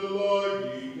unto the Lord,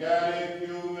 ye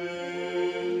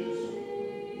catechumens.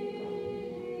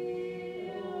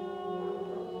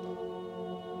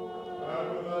 And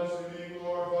with us in thee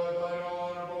glorify thy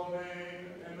honorable name,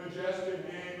 and majestic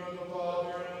name of the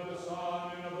Father, and of the Son,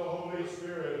 and of the Holy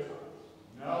Spirit,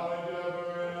 now and ever,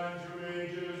 and unto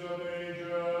ages of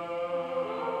ages.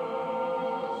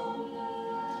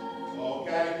 All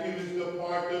catechumens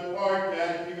depart,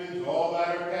 catechumens, all that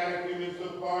are catechumens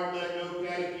depart, let no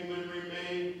catechumen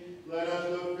remain. Let us,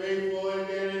 the faithful,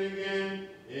 again and again,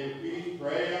 in peace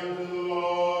pray unto the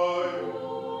Lord.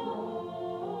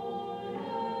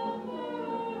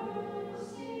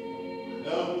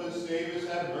 Help us, save us,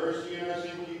 have mercy on us,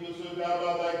 and keep us, O God,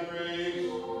 by thy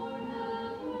grace.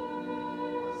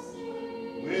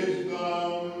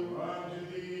 Wisdom. Unto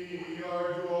thee are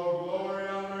due all glory,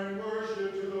 honor, and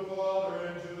worship, to the Father,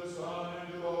 and to the Son, and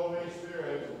to the Holy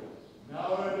Spirit, now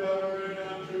and ever, and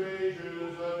unto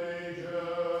ages of ages.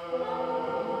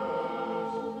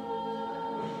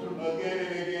 Again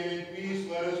and again in peace,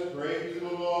 let us pray to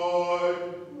the Lord.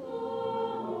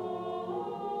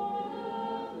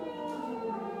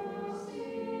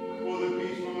 For the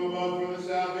peace from above, for the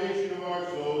salvation of our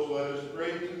souls, let us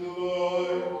pray to the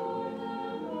Lord.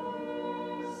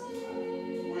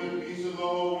 For the peace of the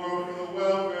whole world, for the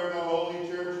welfare of the holy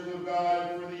churches of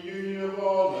God, and for the union of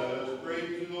all, let us pray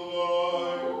to the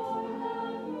Lord.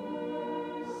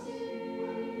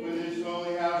 For this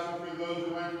holy house, and for those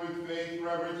who enter with faith,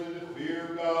 reverence, and the fear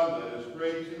of God, let us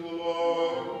pray to the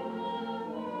Lord.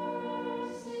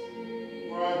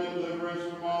 For our deliverance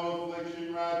from all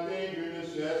affliction, wrath, danger, and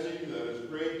necessity, let us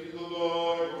pray to the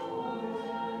Lord.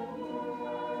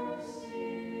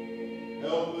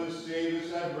 Help us, save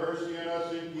us, have mercy on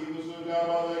us, and keep us, O God,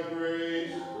 by thy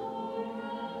grace.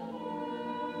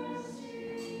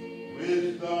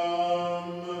 Wisdom.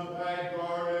 Thy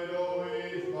guarded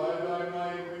always by thy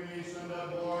might, we send up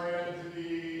glory unto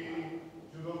thee.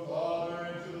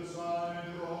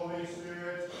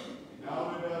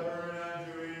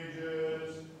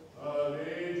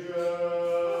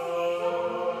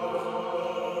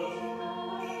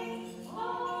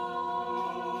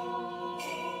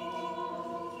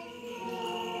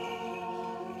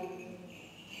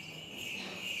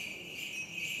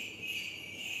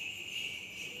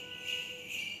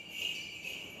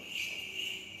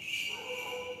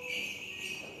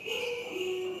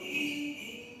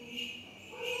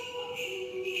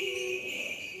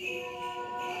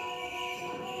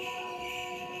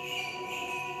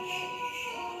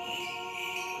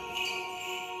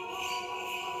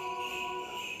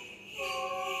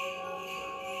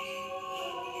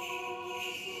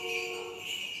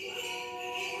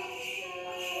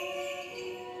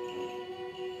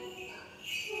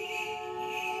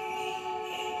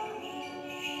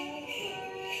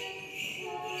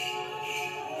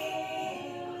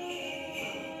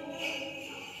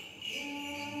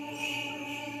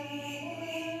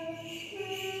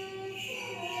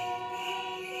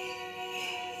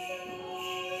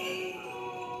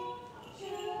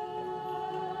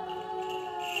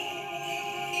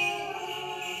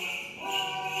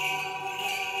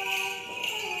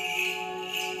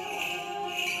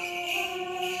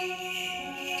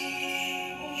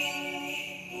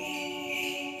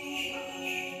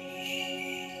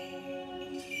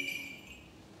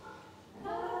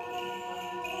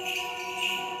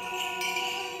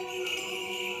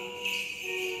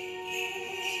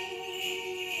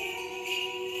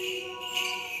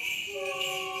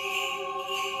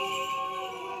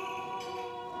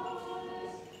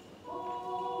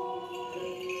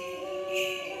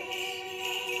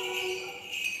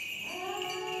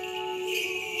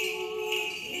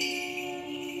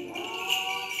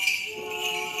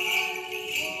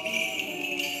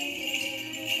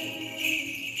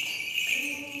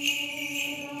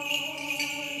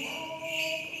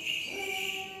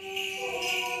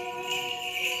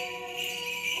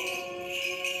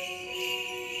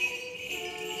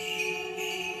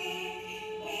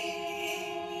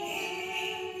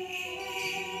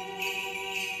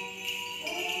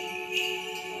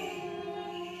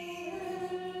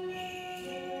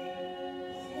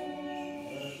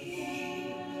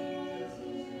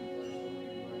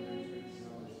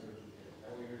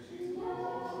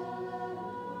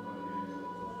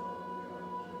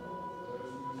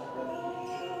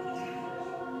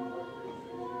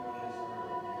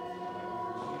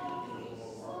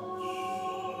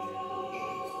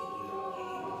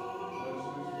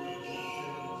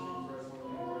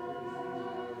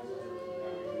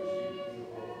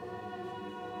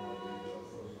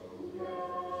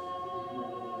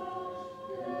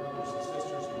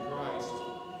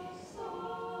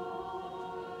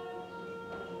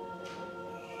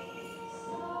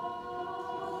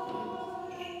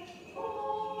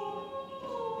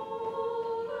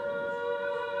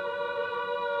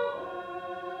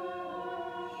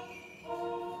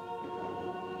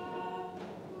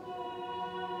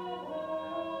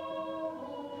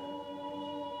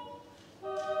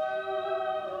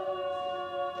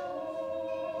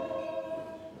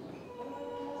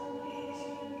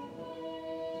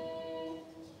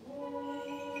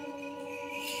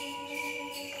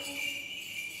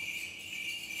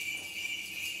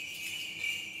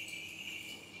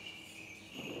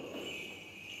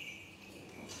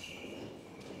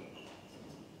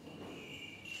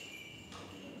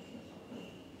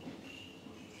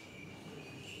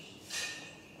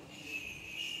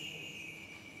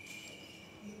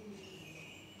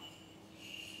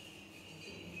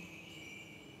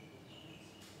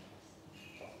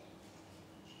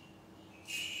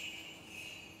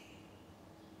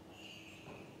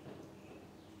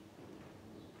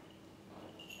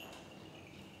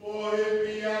 For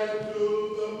his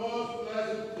beatitude, the most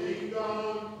blessed King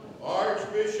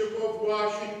Archbishop of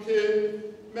Washington,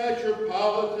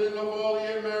 Metropolitan of all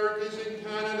the Americas and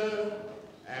Canada,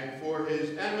 and for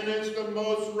his eminence, the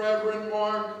most Reverend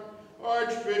Mark,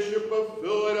 Archbishop of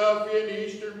Philadelphia and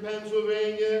Eastern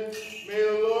Pennsylvania, may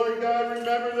the Lord God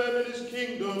remember them in his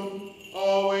kingdom,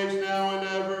 always, now, and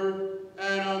ever,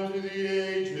 and unto the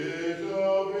ages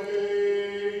of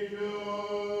ages.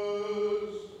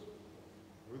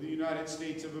 For the United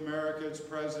States of America, its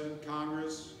President,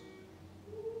 Congress,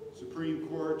 Supreme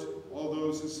Court, all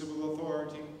those in civil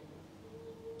authority,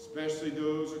 especially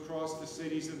those across the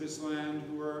cities of this land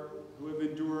who have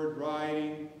endured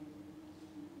rioting.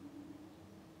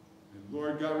 And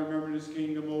Lord God, remember in his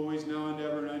kingdom always, now and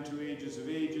ever, and unto ages of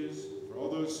ages. For all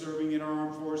those serving in our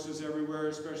armed forces everywhere,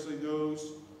 especially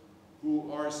those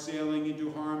who are sailing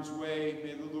into harm's way,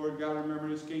 may the Lord God remember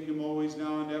his kingdom always,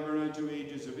 now and ever, and unto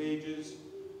ages of ages.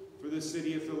 For the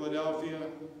city of Philadelphia,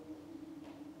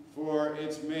 for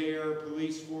its mayor,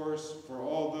 police force, for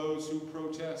all those who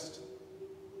protest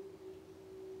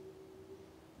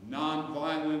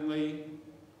non-violently,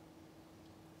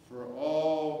 for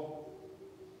all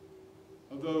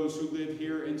of those who live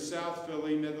here in South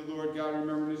Philly, may the Lord God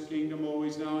remember his kingdom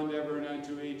always, now and ever, and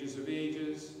unto ages of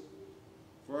ages.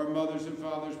 For our mothers and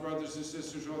fathers, brothers and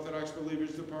sisters, Orthodox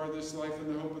believers departed this life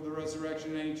in the hope of the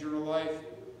resurrection and eternal life,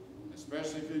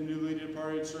 especially for the newly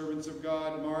departed servants of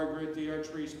God, Margaret, the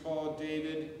Archpriest Paul,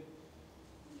 David,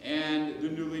 and the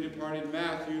newly departed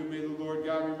Matthew. May the Lord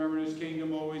God remember his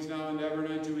kingdom always, now and ever,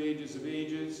 and unto ages of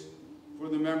ages. For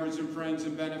the members and friends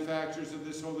and benefactors of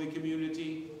this holy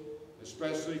community,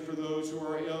 especially for those who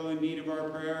are ill in need of our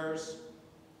prayers,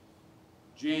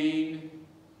 Jane,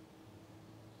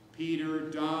 Peter,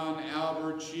 Don,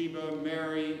 Albert, Sheba,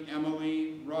 Mary,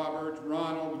 Emily, Robert,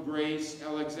 Ronald, Grace,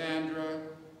 Alexandra,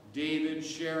 David,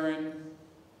 Sharon,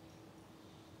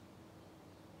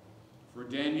 for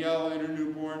Danielle and her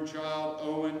newborn child,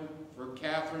 Owen, for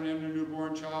Catherine and her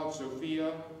newborn child,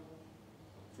 Sophia,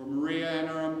 for Maria and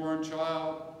her unborn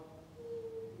child,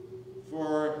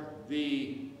 for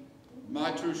the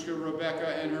Matrushka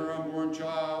Rebecca and her unborn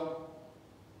child,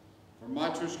 for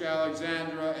Matrushka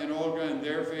Alexandra and Olga and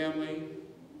their family,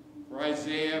 for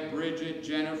Isaiah, Bridget,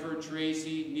 Jennifer,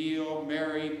 Tracy, Neil,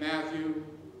 Mary, Matthew.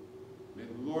 May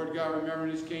the Lord God remember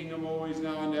in his kingdom always,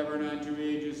 now and ever, and unto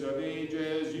ages of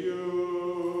ages.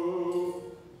 You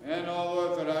and all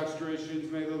Orthodox Christians,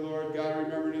 may the Lord God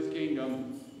remember in his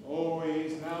kingdom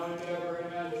always, now and ever,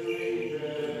 and unto ages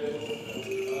of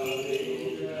ages.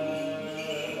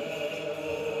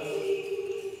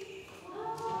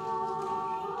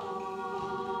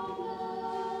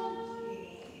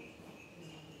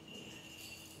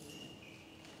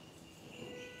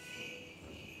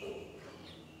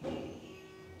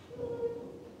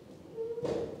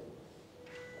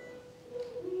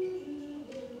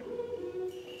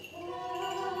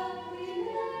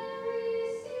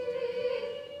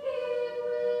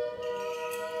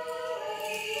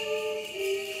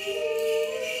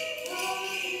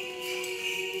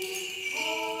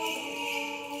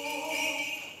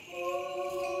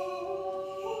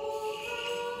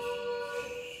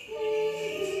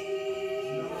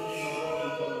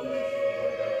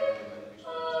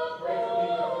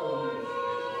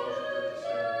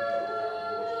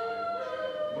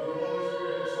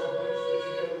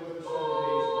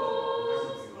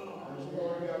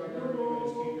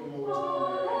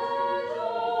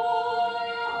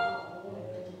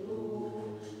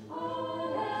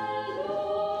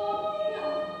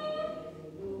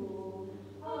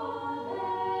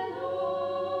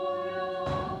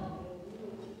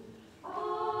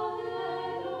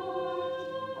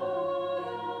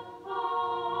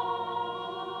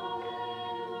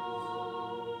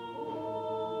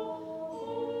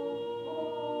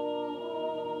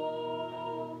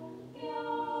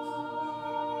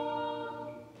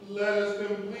 Let us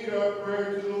complete our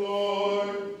prayer to the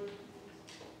Lord.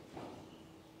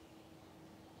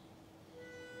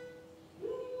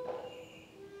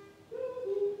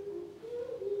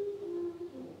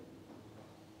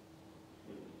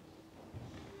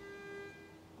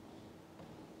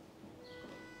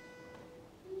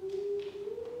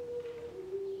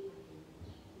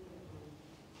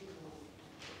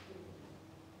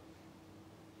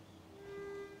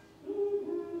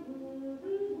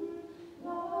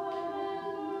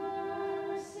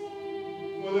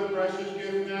 For the precious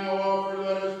gift now offered,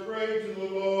 let us pray to the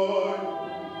Lord.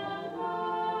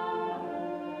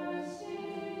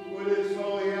 For this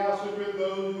holy house and for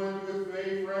those who enter with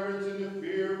faith, reverence, and the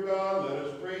fear of God, let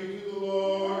us pray to the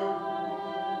Lord.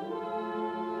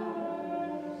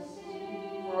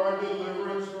 For our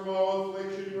deliverance from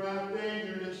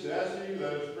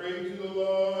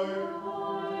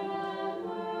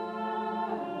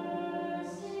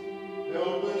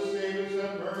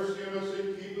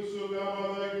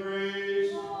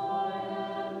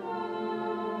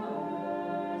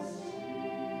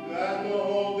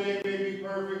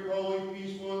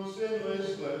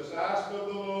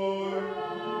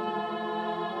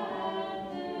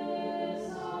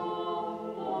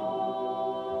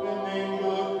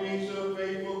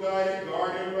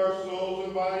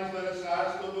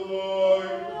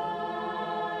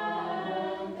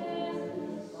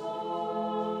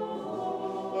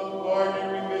pardon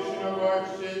and remission of our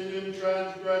sins and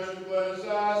transgressions, let us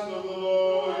ask of the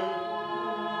Lord.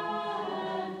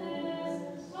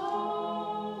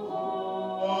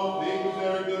 All things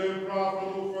that are good and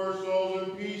profitable for our souls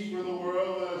and peace for the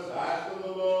world, let us ask of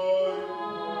the Lord.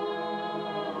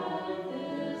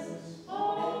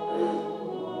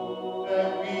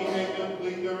 That we may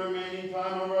complete the remaining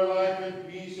time of our life in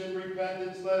peace and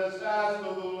repentance, let us ask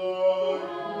of the Lord.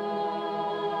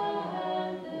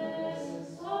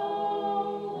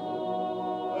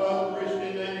 A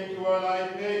Christian ending to our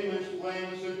life, painless,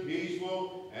 blameless, and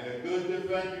peaceful, and a good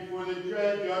defense before the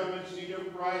dread judgment seat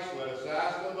of Christ, let us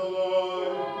ask of the Lord.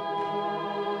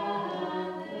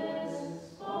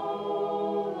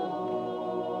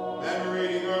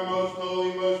 Commemorating our most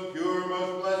holy, most pure,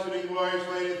 most blessed, and glorious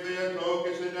Lady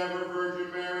Theotokos and ever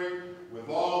Virgin Mary, with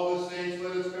all the saints,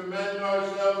 let us commend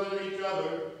ourselves and each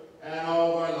other, and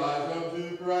all our lives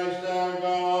unto Christ our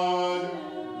God.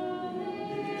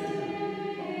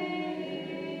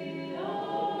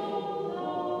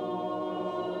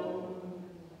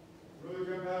 Through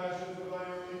the compassions of thy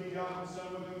only begotten Son,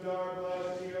 with whom thou art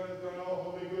blessed, together with all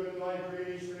holy, good, and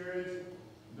life-creating spirits,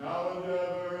 now and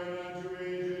ever, and unto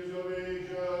ages of ages.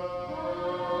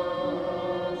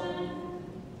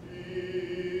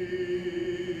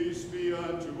 Peace be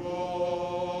unto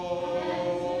all.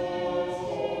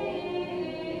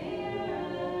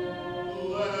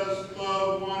 Let us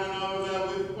love one another, that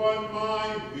with one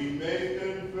mind we may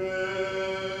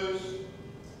confess.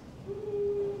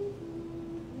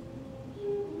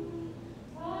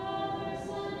 Father,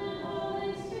 Son, and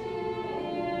Holy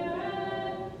Spirit,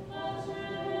 let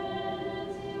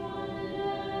Trinity one in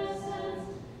essence,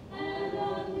 and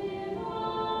one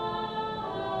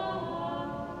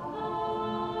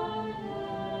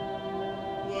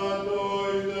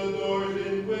The doors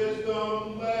in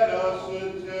wisdom, let us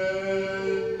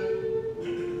attend.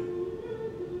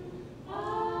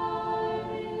 Alleluia.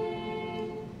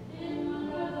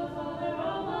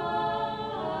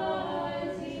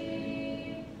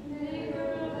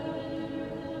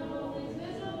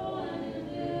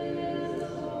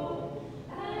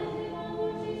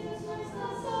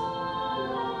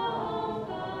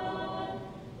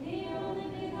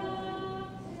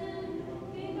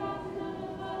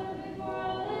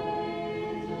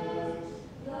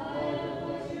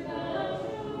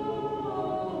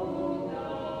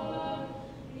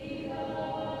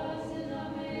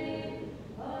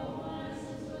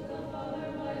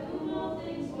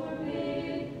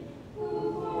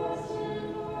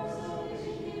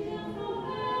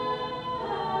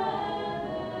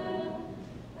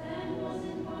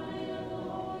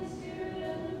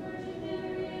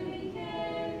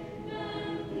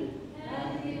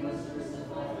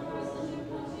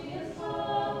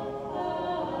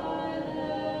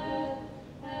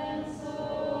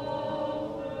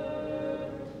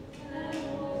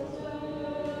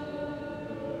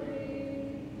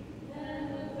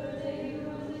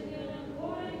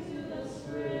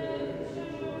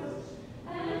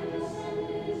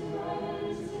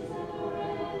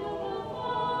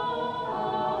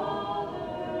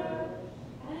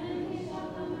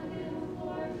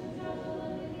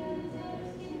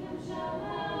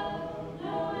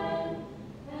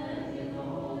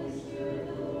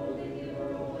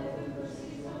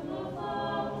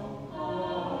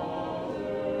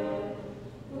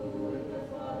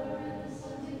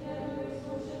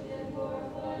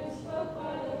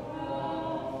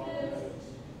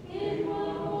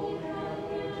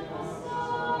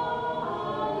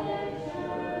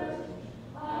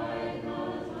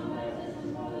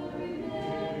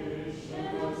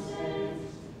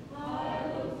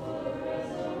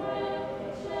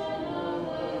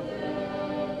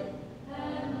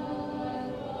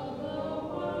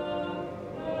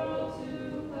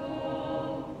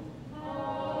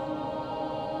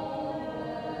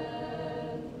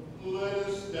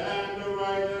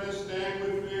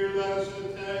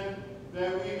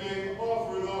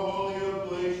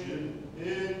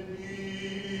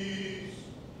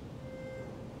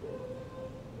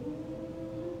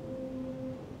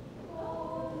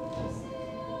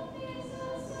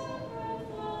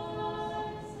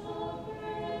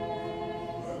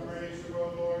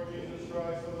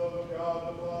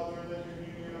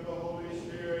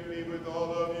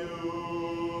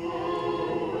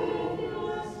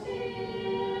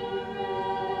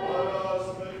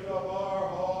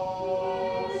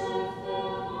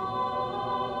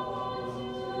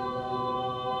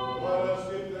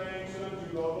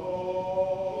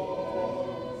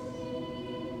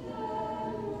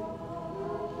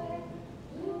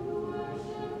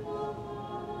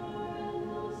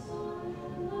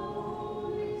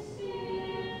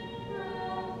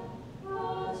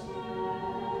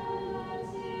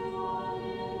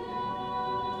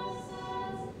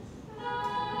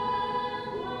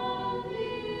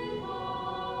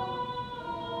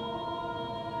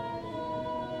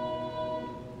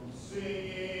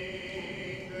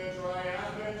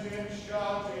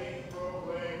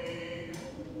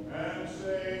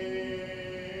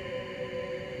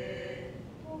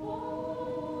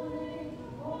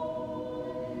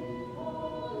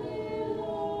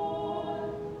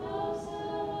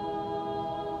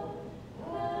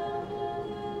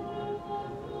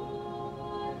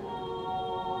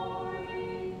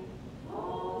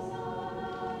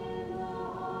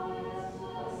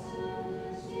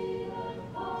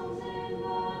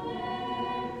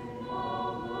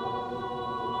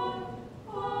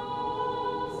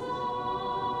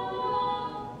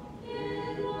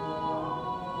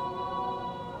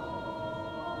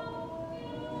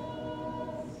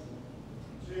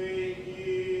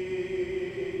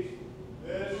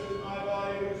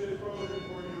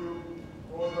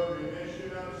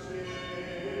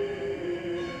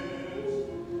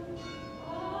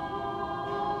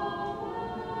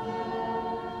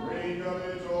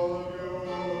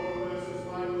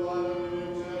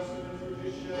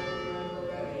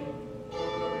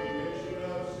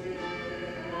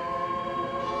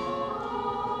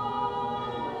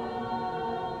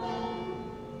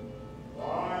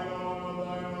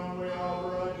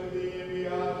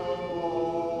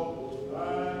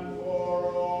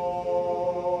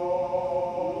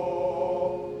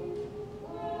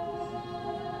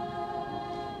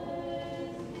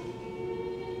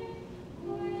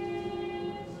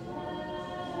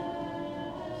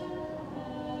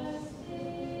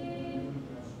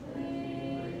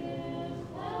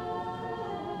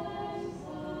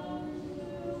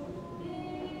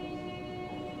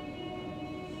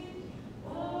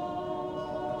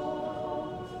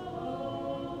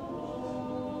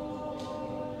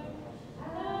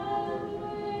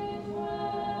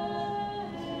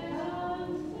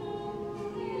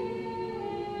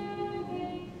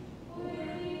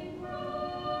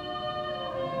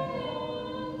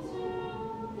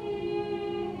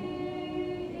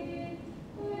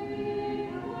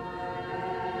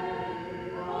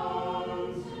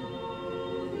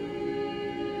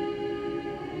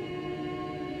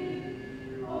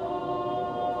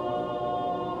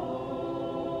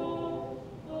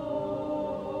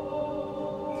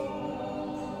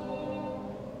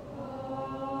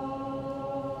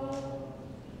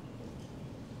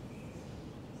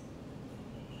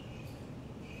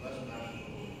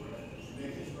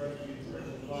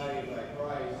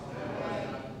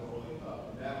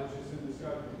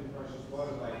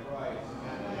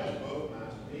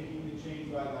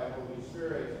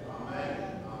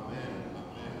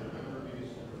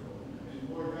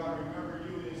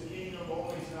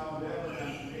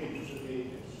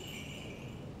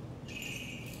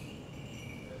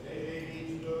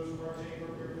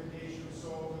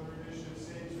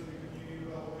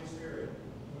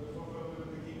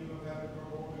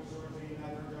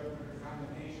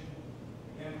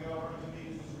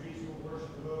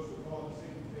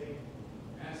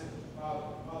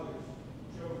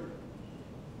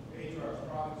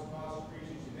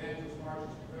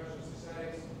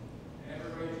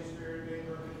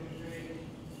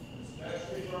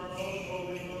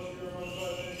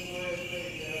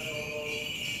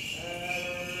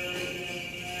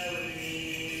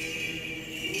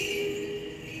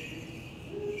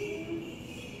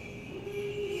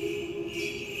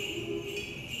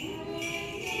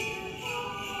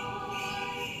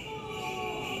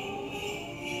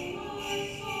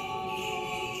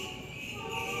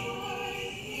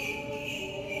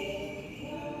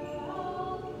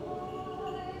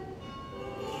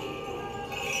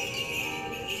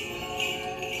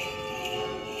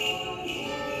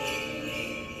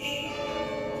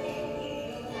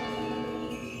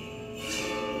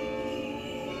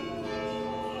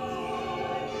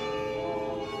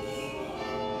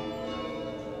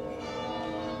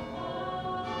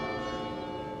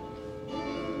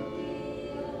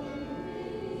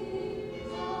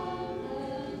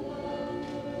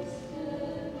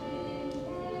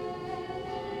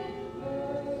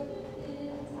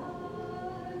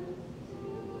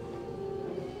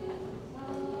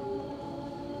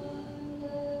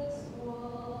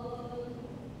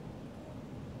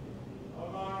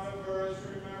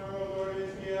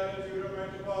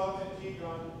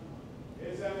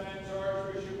 His eminent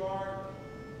Archbishop Mark,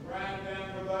 grant them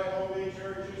for thy holy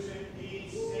churches in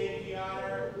peace, safety,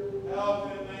 honor,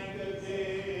 health, and length of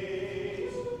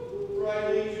days.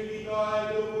 Rightly to be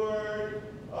guide the word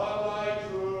of thy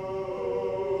truth.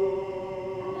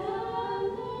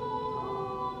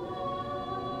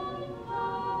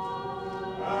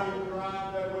 And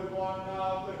grant that with one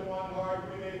mouth and one heart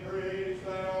we may praise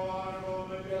thy honorable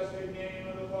and majestic name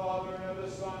of the Father, and of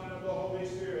the Son, and of the Holy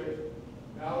Spirit,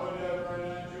 now and ever,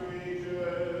 and unto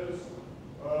ages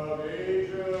of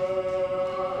ages.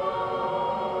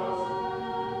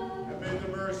 And may the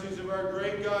mercies of our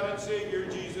great God and Savior,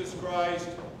 Jesus Christ,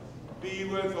 be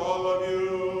with all of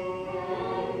you.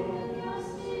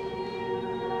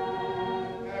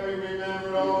 Having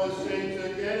remembered all the saints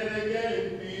again and again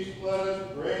in peace, let us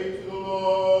pray to the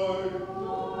Lord.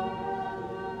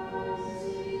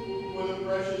 For the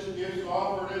precious gifts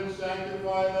offered and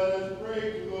sanctified, let us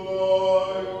pray to the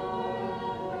Lord.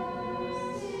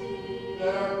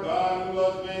 That our God, who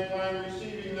loves mankind,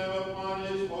 receiving them upon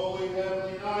his holy,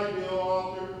 heavenly, and ideal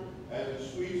altar, as a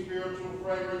sweet spiritual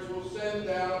fragrance, will send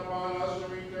down upon us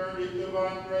in return his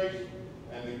divine grace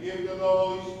and the gift of the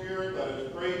Holy Spirit. Let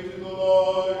us pray to the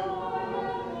Lord.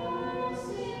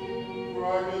 For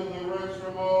our deliverance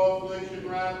from all affliction,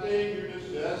 wrath, danger,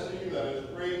 necessity, let us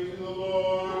pray to the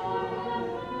Lord.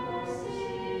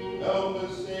 Help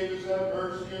us, save us, have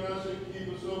mercy on us, and keep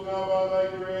us, O God, by thy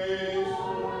grace.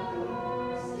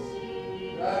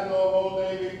 That the whole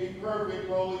day may be perfect,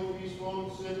 holy, peaceful,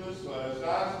 and sinless, let us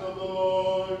ask of the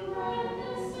Lord.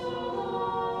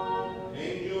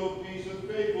 Angel of peace, and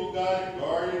faithful guide and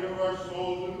guardian of our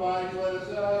souls and bodies, let us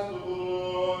ask of the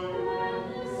Lord.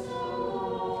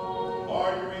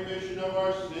 Pardon and remission of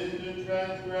our sins and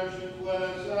transgressions, let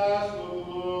us ask of the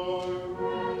Lord.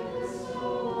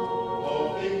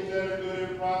 All things that are good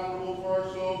and profitable for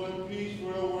our souls and peace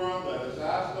for the world, let us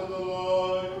ask of the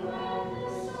Lord.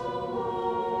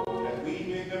 That we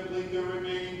may complete the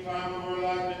remaining time of our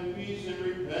life in peace and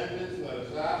repentance, let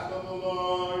us ask of the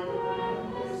Lord.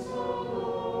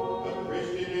 A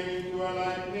Christian ending to our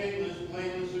life painless,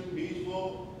 blameless, and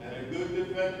peaceful, and a good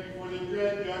defense before the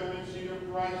dread judgment seat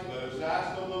of Christ, let us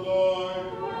ask of the Lord.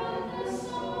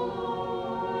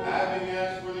 Having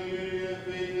asked for the unity of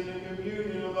faith and the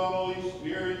communion of the Holy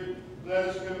Spirit, let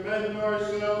us commend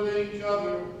ourselves and each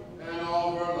other and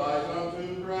all of our lives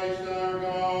unto Christ our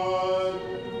God.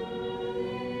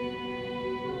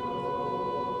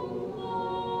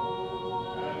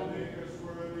 And make us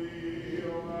worthy,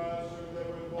 O Master, that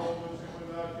with boldness and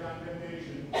without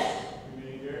condemnation we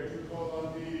may dare to call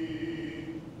on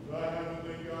thee, the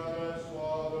heavenly God as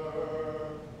Father,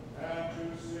 and to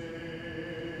say,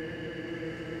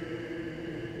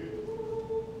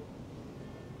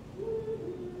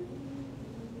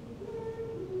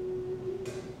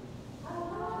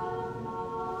 Our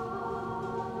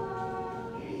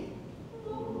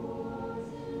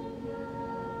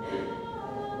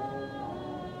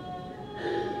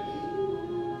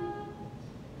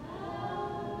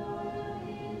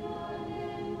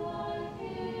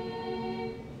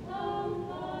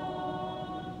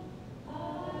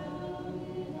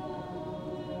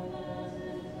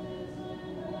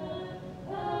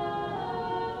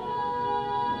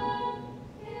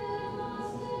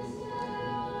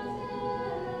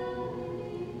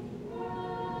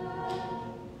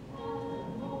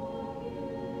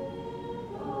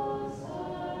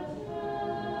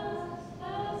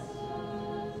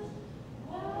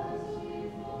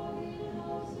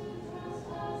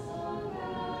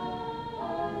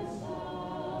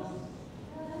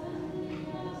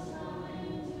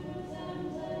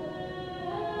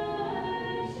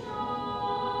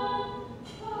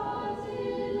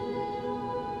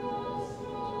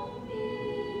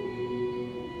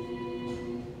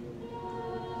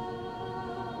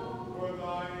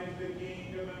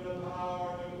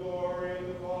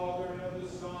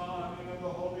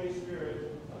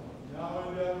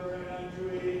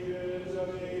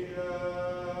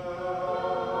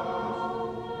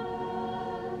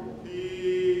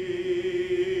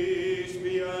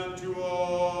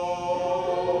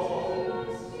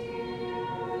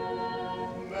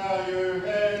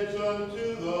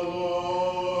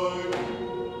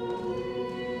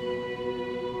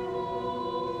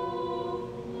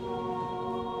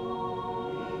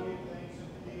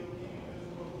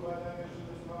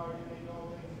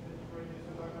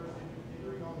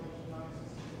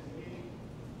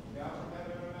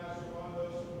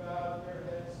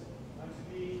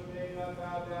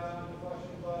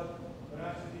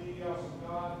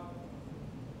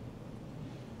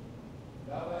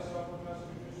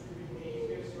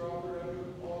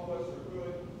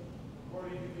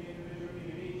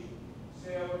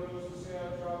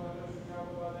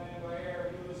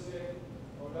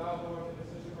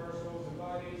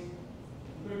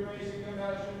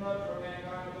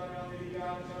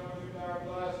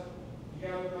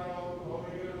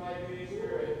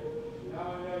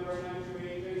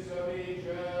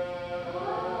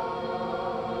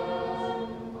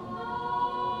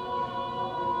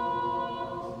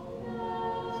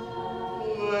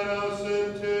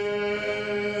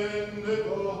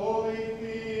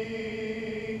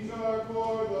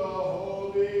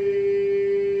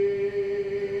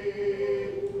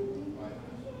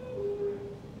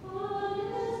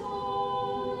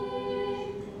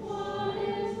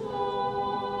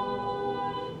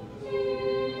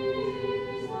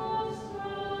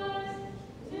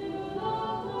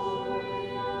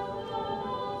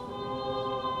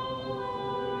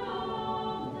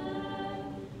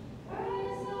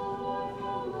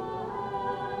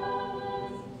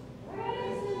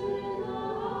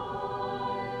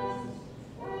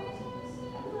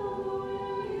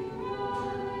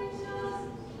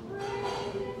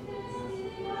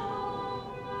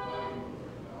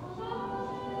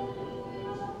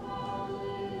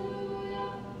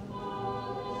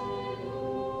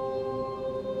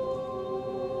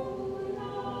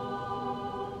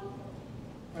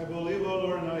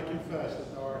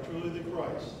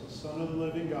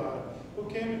who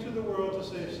came into the world to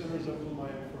save sinners, of whom I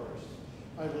am first.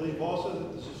 I believe also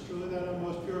that this is truly thine own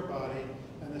most pure body,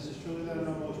 and this is truly thine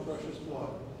own most precious blood.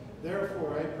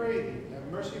 Therefore, I pray thee, have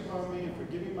mercy upon me and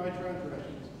forgive me my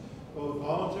transgressions, both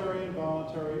voluntary and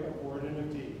involuntary, of word and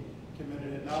of deed,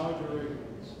 committed in knowledge or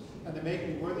ignorance, and to make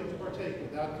me worthy to partake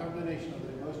without condemnation of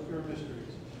thy most pure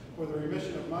mysteries, for the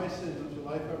remission of my sins unto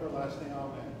life everlasting.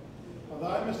 Amen. Of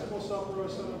thy mystical supper, O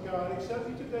Son of God, accept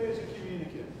me today as a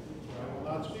communicant. For I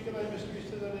will not speak of thy mysteries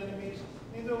to thine enemies,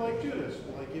 neither like Judas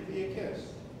will I give thee a kiss,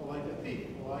 or like a thief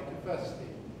will I confess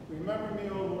thee. Remember me,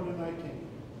 O Lord, in thy kingdom.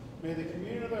 May the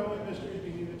communion of thy holy mysteries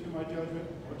be neither to my judgment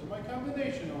or to my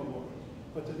condemnation, O Lord,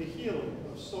 but to the healing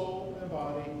of soul and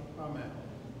body. Amen.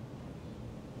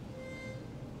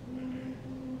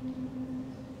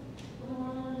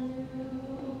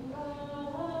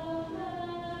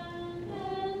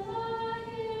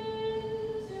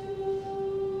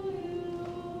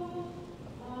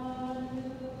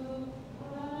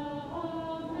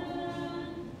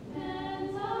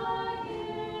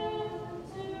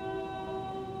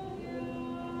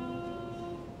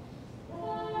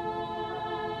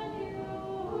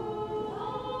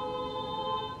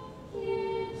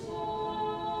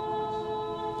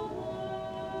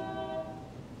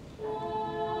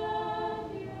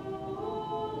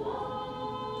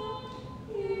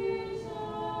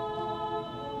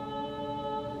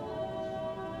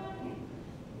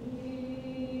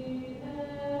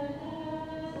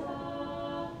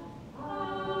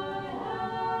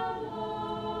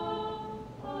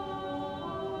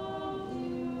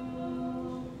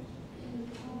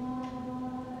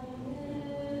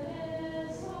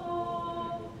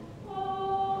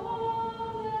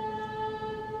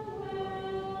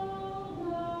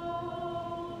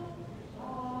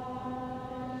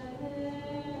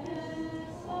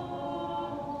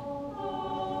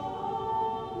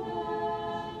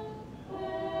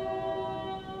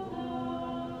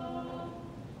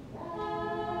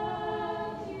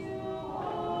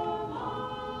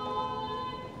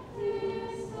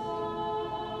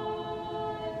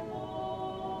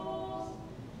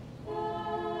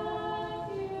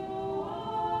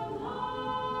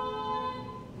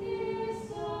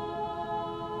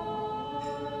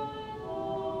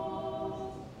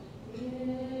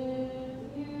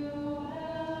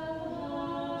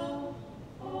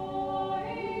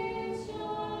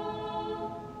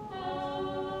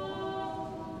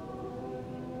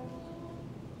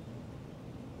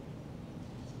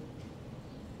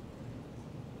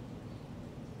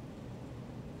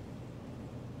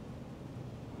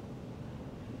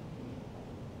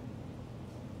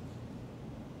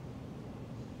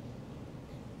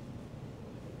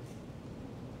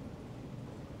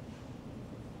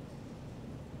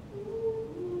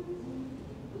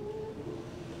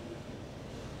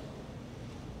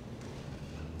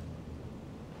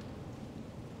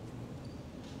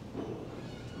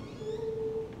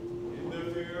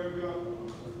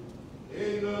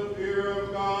 In the fear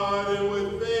of God and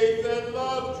with faith and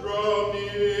love draw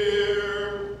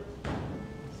near.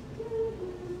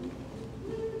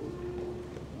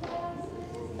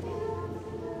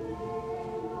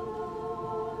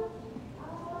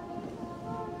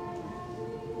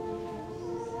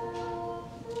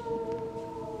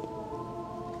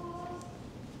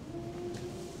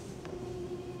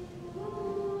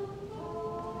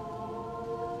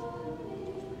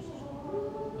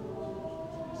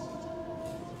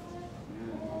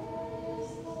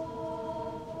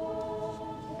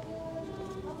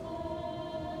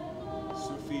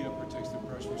 Sophia protects the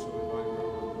precious soul of divine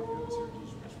love, our Lord God, and Savior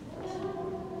Jesus Christ.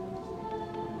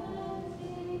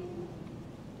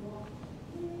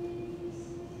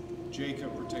 Jacob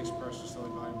protects precious soul of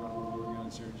divine love, our Lord God,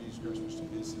 and Savior Jesus Christ, which to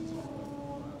his sins and flood.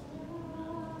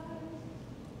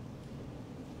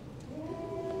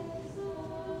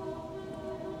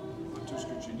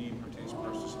 Matuska Janine protects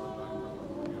precious soul of divine love, our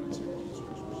Lord God, and Savior Jesus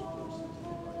Christ, which to his sins and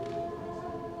flood.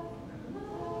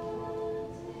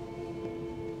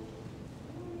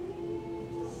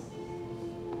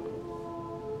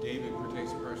 David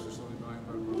protects precious soul of divine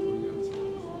love, our Lord God, and Savior Jesus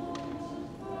Christ.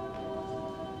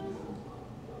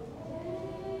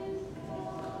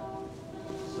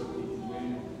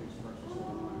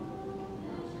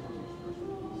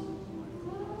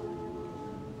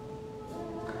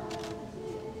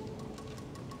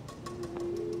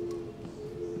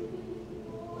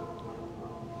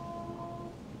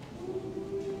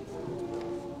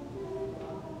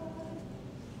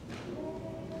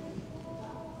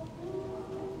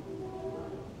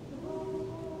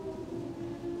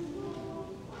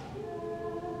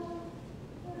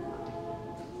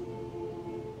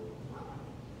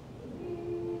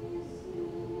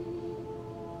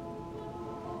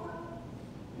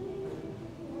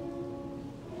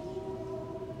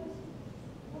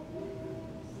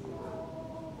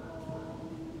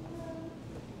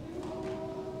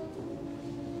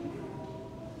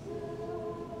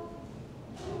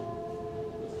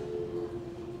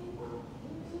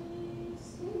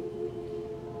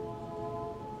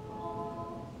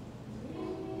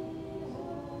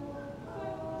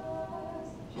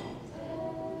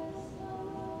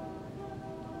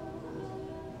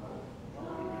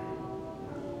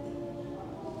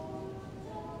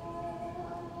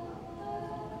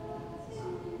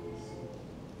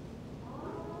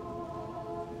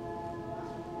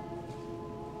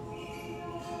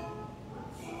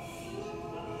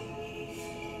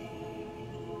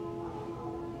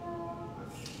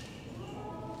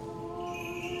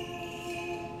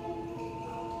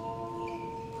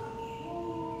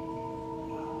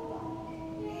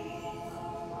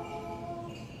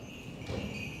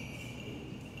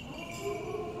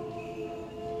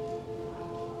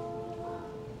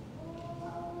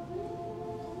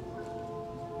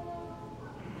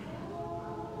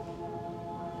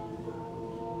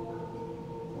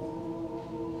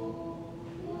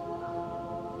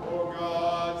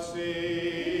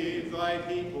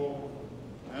 people,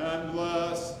 and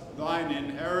bless thine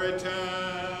inheritance.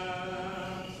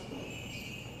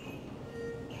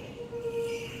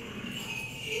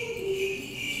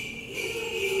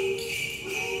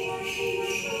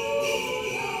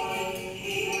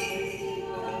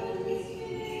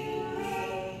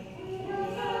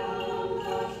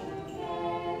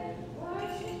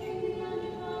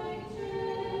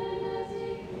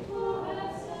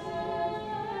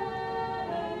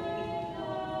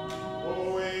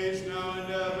 Always, now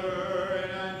and ever,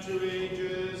 and unto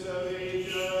ages of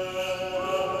ages.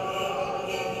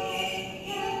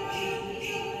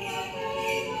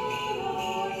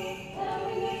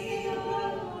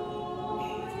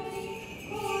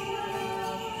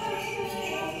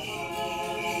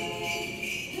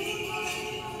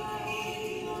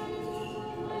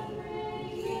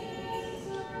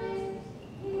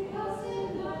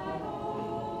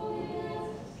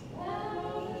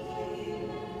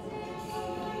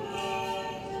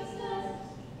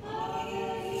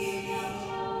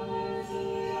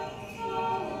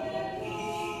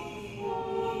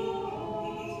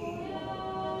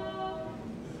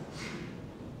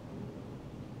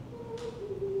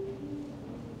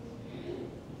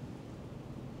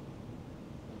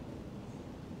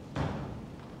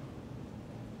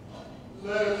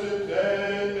 Let us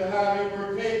attend, having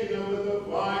partaken of the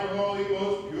divine, holy,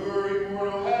 most pure,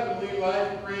 immortal, heavenly,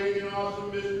 life-creating, and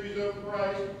awesome mysteries of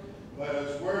Christ. Let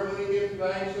us worthily give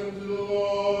thanks unto the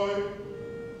Lord.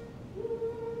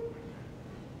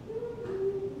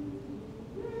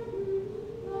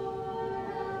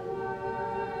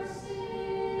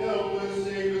 Help us,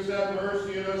 save us, have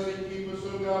mercy on us, and keep us, O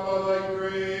God, by thy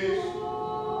grace.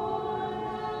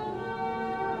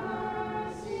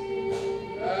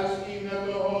 Asking that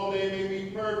the whole day may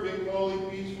be perfect, holy,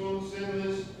 peaceful, and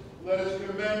sinless, let us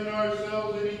commend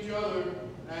ourselves and each other,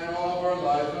 and all of our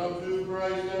lives unto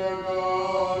Christ our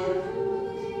God.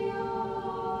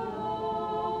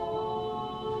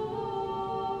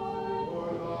 For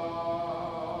thou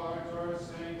art our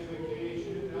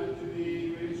sanctification, unto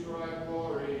thee we ascribe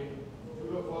glory, to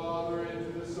the Father, and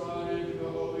to the Son, and to the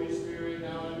Holy Spirit,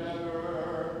 now and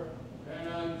ever, and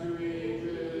unto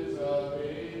ages of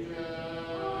ages.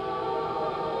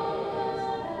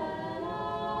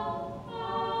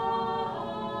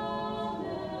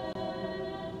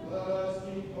 Let us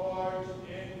depart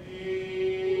in peace.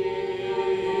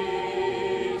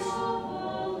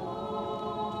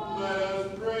 Let us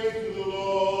pray to the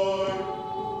Lord.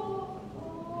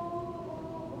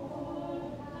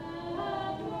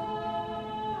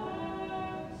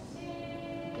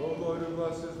 O Lord, who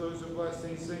blesses those who bless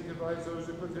thee, sanctifies those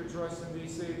who put their trust in thee,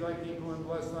 save thy people and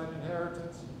bless thine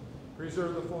inheritance.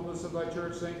 Preserve the fullness of thy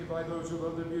church, sanctify those who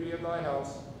love the beauty of thy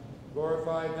house.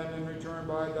 Glorify them in return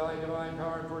by thy divine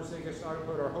power, and forsake us not to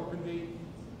put our hope in thee.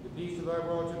 The peace of thy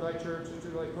world, to thy church, and to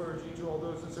thy clergy, to all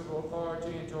those in civil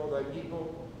authority, and to all thy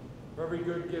people. For every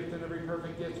good gift and every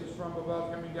perfect gift is from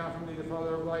above, coming down from thee, the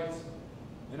Father of lights.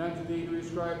 And unto thee do we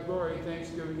ascribe glory,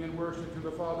 thanksgiving, and worship to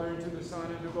the Father, and to the Son,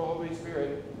 and to the Holy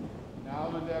Spirit,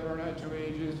 now and ever, and unto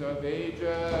ages of ages.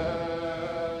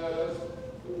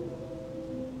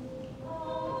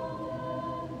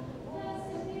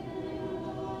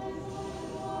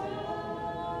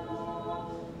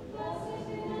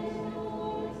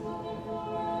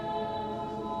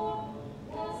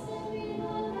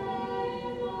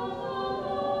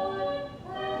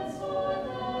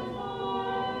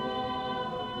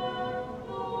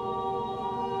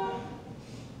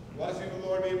 Blessing of the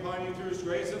Lord be upon you through his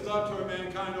grace and love toward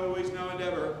mankind, always, now and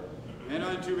ever, and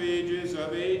unto ages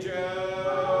of ages. For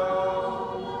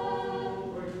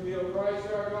to thee, O Christ,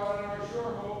 our God, and our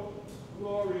sure hope,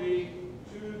 glory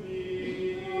to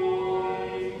thee.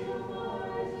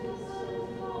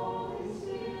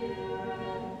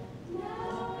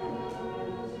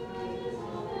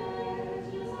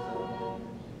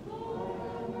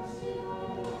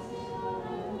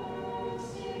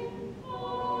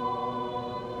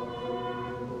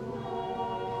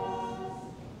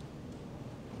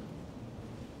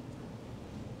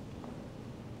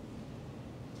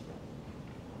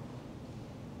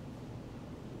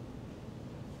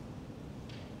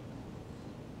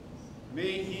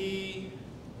 May he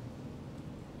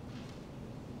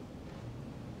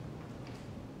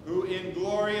who in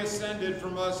glory ascended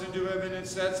from us into heaven and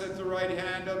sits at the right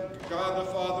hand of God the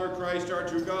Father, Christ our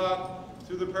true God,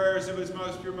 through the prayers of his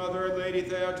most pure mother, Our Lady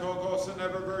Theotokos, and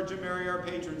ever Virgin Mary, our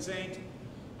patron saint,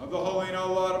 of the holy and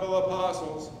all laudable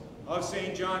apostles, of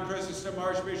St. John Chrysostom,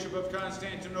 Archbishop of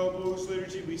Constantinople, whose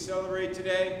liturgy we celebrate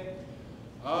today,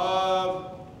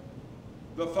 of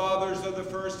the fathers of the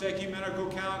First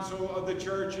Ecumenical Council of the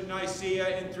Church in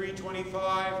Nicaea in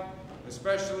 325,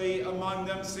 especially among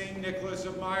them St. Nicholas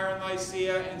of Myra and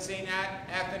Nicaea and St.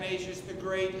 Athanasius the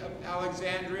Great of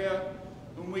Alexandria,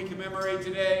 whom we commemorate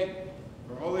today,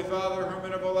 for Holy Father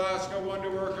Herman of Alaska, Wonder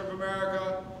Work of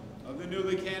America, of the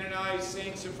newly canonized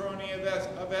St. Sophronia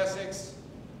of Essex,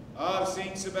 of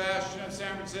St. Sebastian of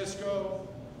San Francisco,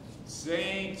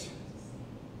 St.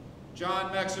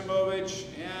 John Maximovich,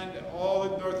 and all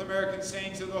the North American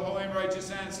saints of the holy and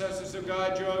righteous ancestors of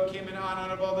God, Joachim and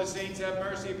Anon of all the saints, have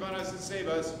mercy upon us and save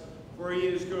us, for he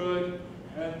is good,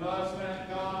 and thus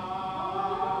mankind.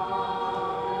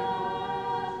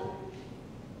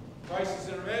 Christ is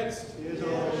in our midst. He is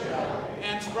overshadowed.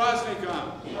 And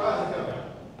Sprosnikon.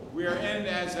 We are in,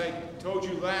 as I told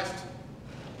you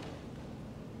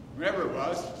whenever it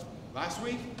was, last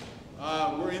week,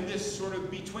 we're in this sort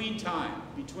of between time,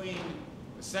 between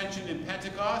Ascension and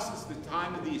Pentecost. It's the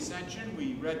time of the Ascension.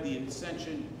 We read the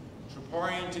Ascension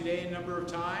Troparion today a number of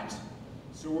times.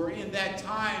 So we're in that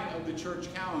time of the church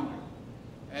calendar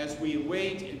as we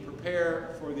await and prepare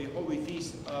for the Holy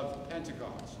Feast of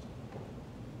Pentecost.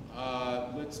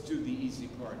 Let's do the easy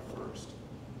part first.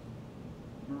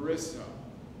 Marissa,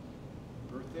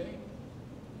 birthday?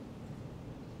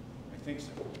 I think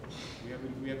so.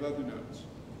 We have other notes.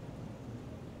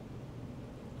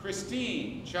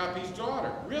 Christine, Chappie's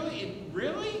daughter. Really?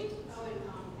 Really? Oh, and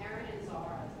Aaron and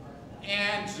Zara's birthday.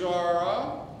 And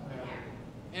Zara.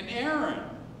 And Aaron.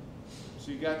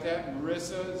 So you got that?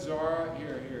 Marissa, Zara.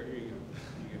 Here you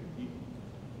go.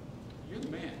 You're the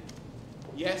man.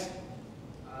 Yes?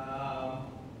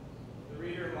 The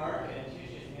reader Mark and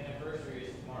Tisha's anniversary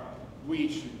is tomorrow. We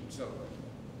should celebrate.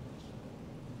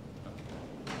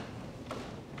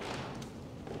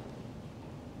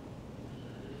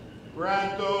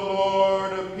 Grant, O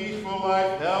Lord, a peaceful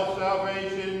life, health,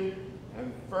 salvation,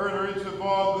 and furtherance of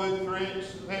all good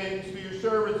things to your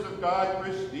servants of God,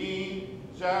 Christine,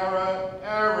 Zara,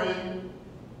 Aaron,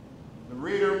 the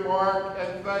reader Mark,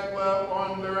 and Thecla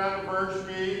on their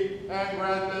anniversary, and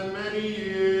grant them many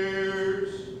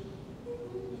years.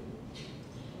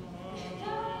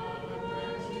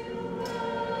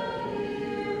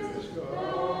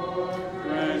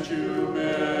 Grant you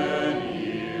many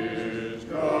years,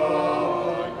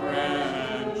 God.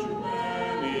 Grant you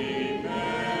many,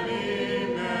 many,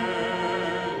 many, many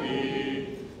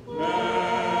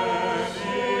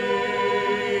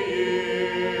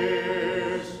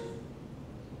years.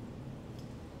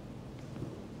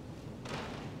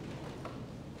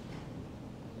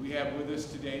 We have with us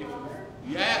today.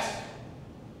 Yes.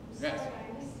 Yes. Sorry,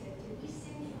 I missed it. Did we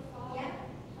sing for Father? Yeah.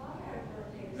 Father had a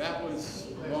birthday. That was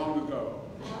long ago.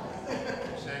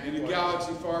 In a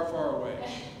galaxy far, far away.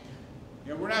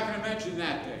 Yeah, we're not going to mention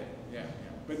that day. Yeah.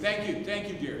 But thank you,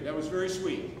 dear. That was very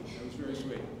sweet. That was very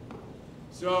sweet.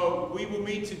 So we will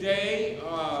meet today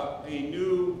a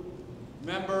new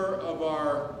member of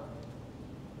our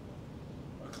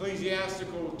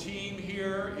ecclesiastical team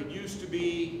here. It used to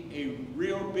be a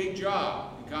real big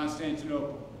job in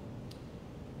Constantinople.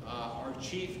 Our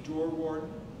chief door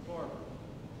warden, Barbara.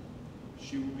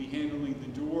 She will be handling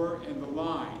the door and the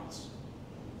lines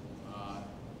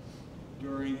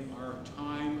during our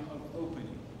time of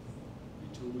opening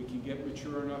until we can get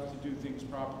mature enough to do things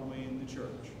properly in the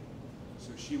church.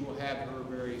 So she will have her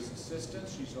various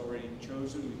assistants. She's already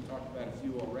chosen. We've talked about a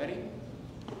few already.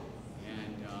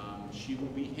 And she will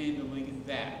be handling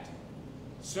that.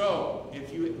 So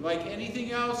if you, like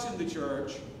anything else in the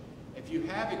church, if you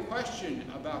have a question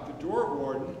about the door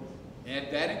warden, and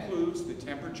that includes the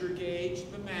temperature gauge,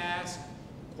 the mask,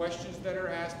 questions that are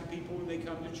asked to people when they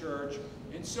come to church,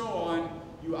 and so on,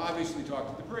 you obviously talk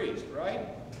to the priest, right?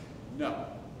 No.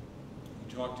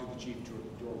 You talk to the chief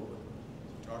door warden.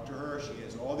 You talk to her. She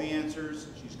has all the answers.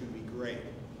 She's going to be great.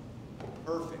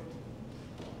 Perfect.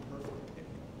 Perfect pick.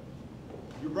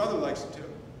 Your brother likes it too.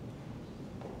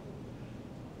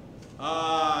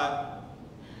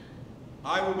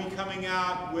 I will be coming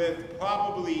out with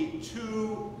probably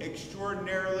 2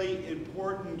 extraordinarily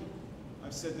important,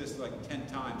 I've said this like 10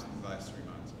 times in the last 3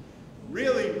 months,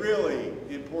 really, really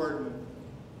important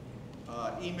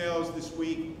emails this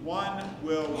week. One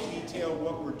will detail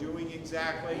what we're doing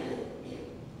exactly.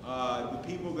 The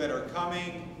people that are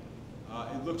coming,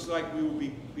 it looks like we will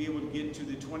be able to get to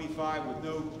the 25 with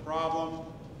no problem.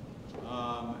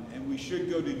 And we should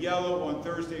go to yellow on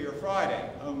Thursday or Friday,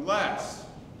 unless,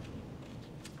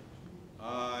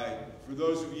 for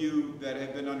those of you that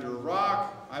have been under a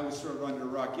rock, I was sort of under a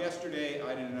rock yesterday.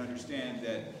 I didn't understand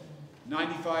that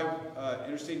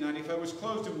Interstate 95 was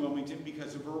closed in Wilmington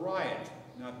because of a riot,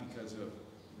 not because of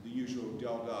the usual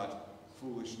Del Dot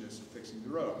foolishness of fixing the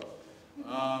road.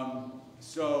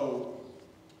 So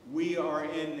we are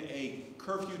in a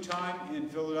curfew time in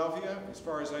Philadelphia, as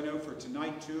far as I know, for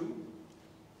tonight too,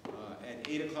 at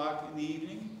 8 o'clock in the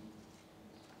evening.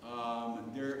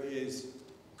 There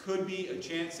could be a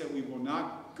chance that we will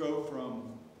not go from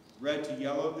red to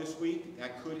yellow this week.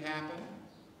 That could happen.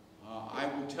 I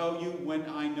will tell you when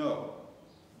I know,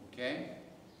 okay?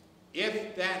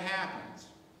 If that happens,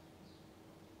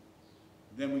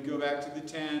 then we go back to the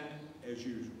 10 as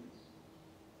usual,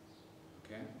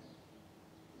 okay?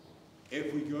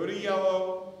 If we go to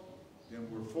yellow, then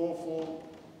we're full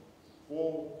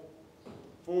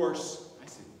force. I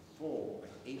said full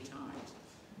like 8 times.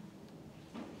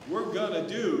 We're gonna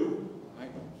do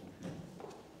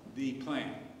the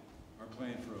plan, our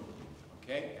plan for opening,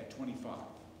 okay, at 25.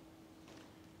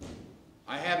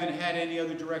 I haven't had any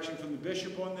other direction from the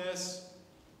bishop on this.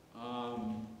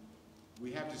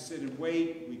 We have to sit and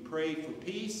wait. We pray for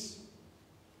peace.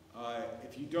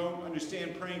 If you don't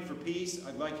understand praying for peace,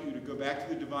 I'd like you to go back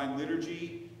to the Divine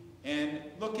Liturgy and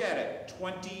look at it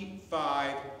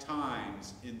 25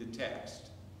 times in the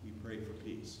text. We pray for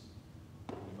peace.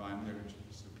 Divine Liturgy.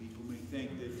 So people may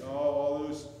think that, oh, all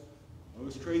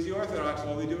those crazy Orthodox,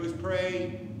 all they do is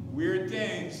pray weird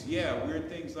things. Yeah, weird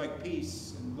things like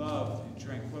peace and love and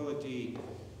tranquility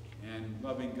and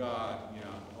loving God, you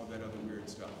know, all that other weird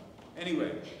stuff.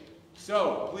 Anyway,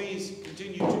 so please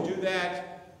continue to do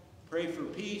that. Pray for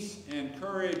peace and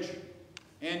courage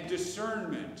and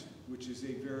discernment, which is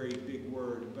a very big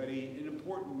word, but an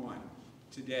important one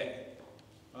today.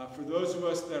 For those of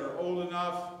us that are old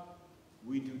enough,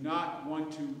 we do not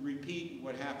want to repeat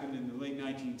what happened in the late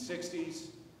 1960s.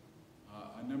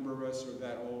 A number of us are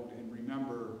that old and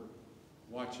remember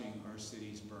watching our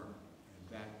cities burn. And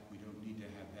that we don't need to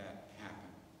have that happen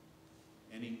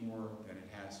any more than it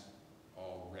has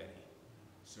already.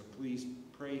 So please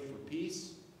pray for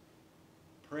peace.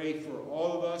 Pray for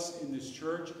all of us in this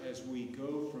church as we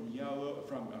go from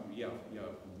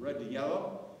red to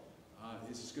yellow.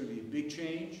 This is going to be a big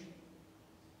change.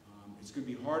 It's going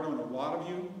to be hard on a lot of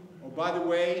you. Oh, by the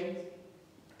way,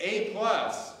 A+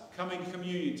 coming to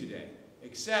communion today.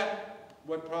 Except,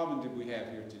 what problem did we have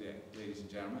here today, ladies and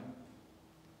gentlemen?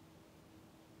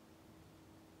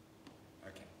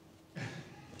 Okay.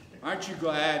 Aren't you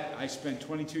glad I spent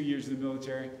 22 years in the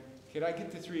military? Could I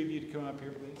get the 3 of you to come up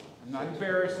here, please? I'm not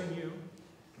embarrassing you.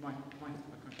 Come on, come on,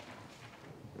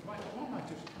 come on. Come on, not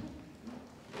just.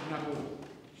 I'm not moving.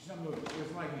 She's not moving. She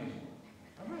doesn't like me.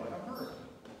 I'm hurt.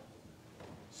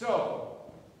 So,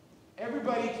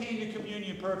 everybody came to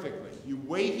communion perfectly. You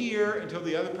wait here until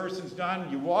the other person's done,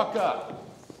 you walk up.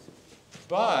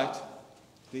 But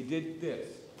they did this.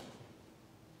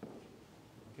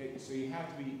 Okay, so you have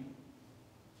to be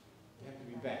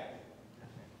back.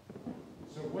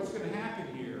 So what's going to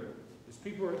happen here is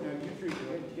people are, now you three,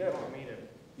 get up.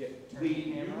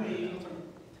 Lead.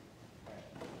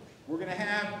 We're going to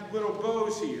have little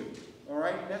bows here. All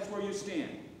right, that's where you stand.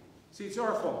 See, it's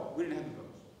our fault. We didn't have the bows.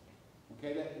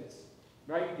 Okay, it's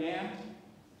right, Dan?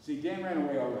 See, Dan ran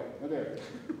away already. Oh, there.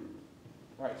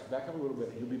 All right, so back up a little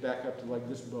bit. He'll be back up to like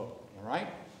this bow. All right?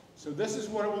 So this is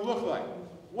what it will look like.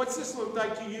 What's this look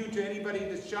like to you, to anybody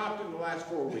that's shopped in the last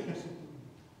 4 weeks?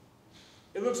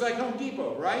 It looks like Home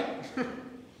Depot, right?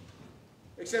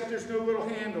 Except there's no little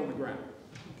hand on the ground.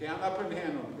 Okay, I'm not putting a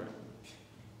hand on the ground.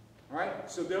 All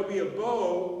right? So there'll be a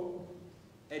bow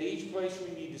at each place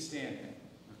we need to stand in.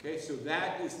 Okay, so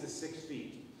that is the 6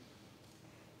 feet.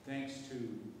 Thanks to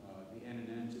the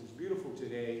N&Ns. It was beautiful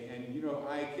today, and you know,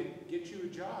 I could get you a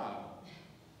job.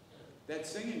 That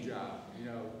singing job, you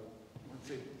know, once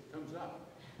it comes up.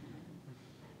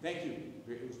 Thank you.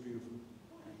 It was beautiful.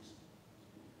 Thanks.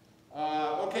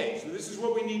 Okay, so this is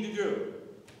what we need to do.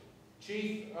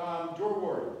 Chief, door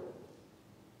warden.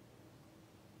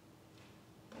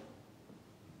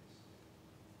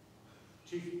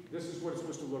 Chief, this is what it's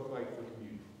supposed to look like for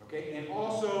communion. Okay, and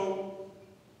also,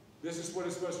 this is what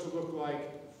it's supposed to look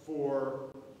like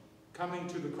for coming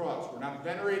to the cross. We're not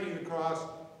venerating the cross.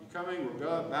 You're coming,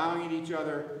 we're bowing at each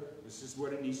other. This is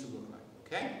what it needs to look like.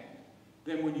 Okay?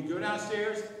 Then when you go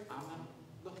downstairs, I'm not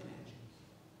looking at you.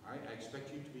 All right? I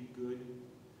expect you to be good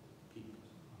people,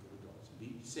 good adults.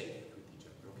 Be safe with each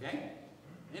other. Okay?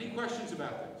 Any questions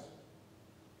about this?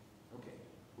 Okay.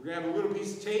 We're going to have a little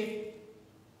piece of tape,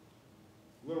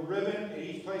 a little ribbon at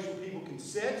each place where people can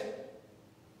sit.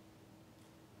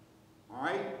 All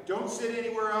right? Don't sit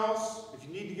anywhere else. If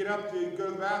you need to get up to go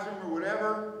to the bathroom or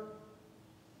whatever,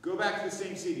 go back to the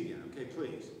same seat again. Okay,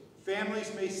 please.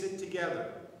 Families may sit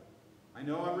together. I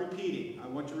know I'm repeating. I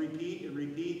want to repeat and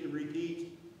repeat and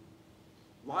repeat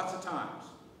lots of times.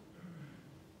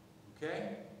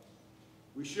 Okay?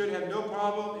 We should have no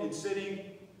problem in sitting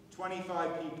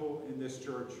 25 people in this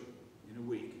church in a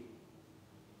week.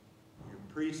 Your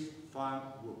priest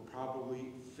will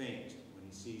probably faint when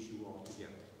he sees you all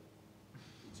together.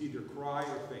 It's either cry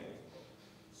or faint.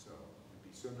 So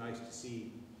it'd be so nice to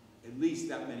see at least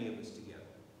that many of us together.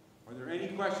 Are there any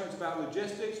questions about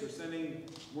logistics or sending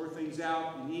more things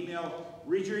out in email?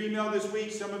 Read your email this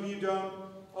week. Some of you don't.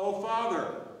 Oh, Father,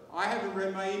 I haven't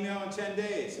read my email in 10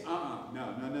 days.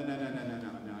 No.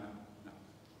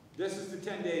 This is the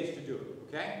 10 days to do it,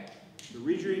 okay? So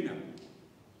read your email.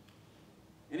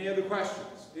 Any other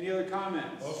questions? Any other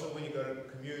comments? Also, when you go to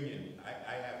communion,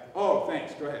 I have to... Oh,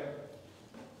 thanks. Go ahead.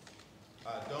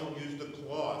 Don't use the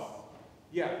cloth.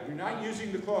 Yeah, you're not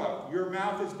using the cloth. Your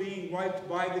mouth is being wiped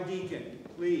by the deacon.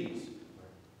 Please.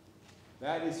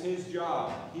 That is his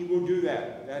job. He will do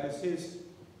that. That is his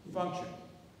function.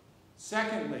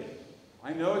 Secondly,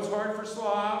 I know it's hard for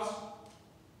Slavs.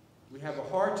 We have a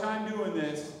hard time doing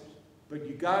this, but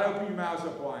you got to open your mouths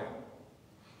up wide.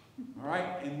 All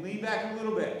right? And lean back a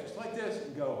little bit, just like this,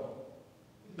 and go.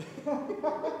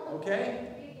 Okay?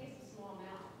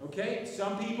 Okay?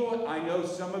 Some people, I know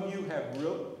some of you have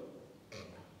real...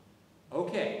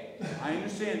 Okay, I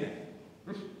understand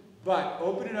that. But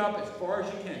open it up as far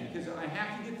as you can, because I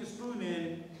have to get the spoon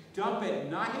in, dump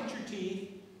it, not hit your teeth.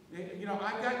 You know,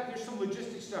 there's some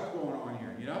logistic stuff going on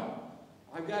here, you know?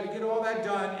 I've got to get all that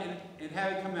done and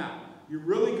have it come out. You're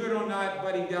really good on not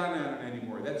biting down on it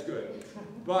anymore. That's good.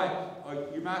 But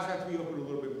your mouths have to be open a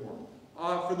little bit more.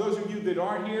 For those of you that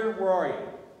aren't here, where are you?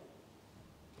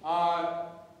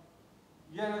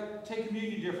 You got to take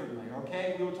communion differently,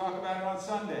 okay? We will talk about it on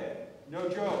Sunday. No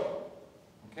joke.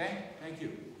 Okay? Thank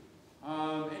you.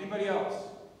 Anybody else?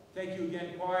 Thank you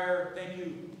again, choir. Thank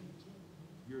you,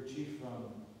 your chief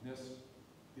Ness.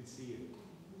 Good to see you.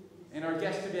 And our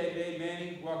guest today, Dave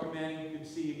Manning. Welcome, Manning. Good to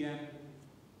see you again.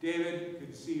 David,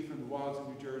 good to see you from the wilds of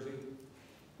New Jersey.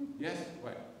 Yes?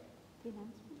 What? The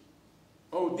announcement.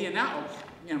 Oh, the announcement.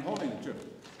 Yeah, I'm holding it too.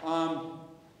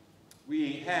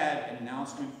 We had an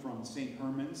announcement from St.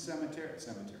 Herman's Cemetery.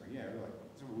 Yeah, really.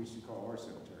 That's what we should call our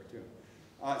cemetery too.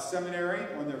 Seminary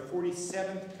on their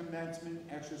 47th commencement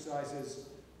exercises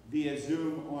via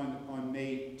Zoom on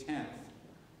May 10th.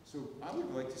 So I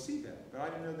would like to see that, but I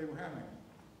didn't know they were having it.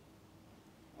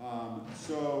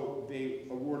 So they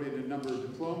awarded a number of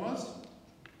diplomas,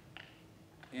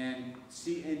 and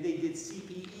they did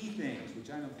CPE things, which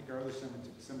I don't think our other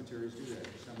cemeteries do that,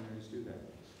 or seminaries do that.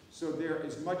 So there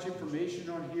is much information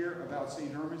on here about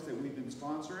St. Herman's that we've been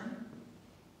sponsoring.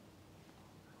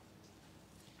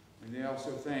 And they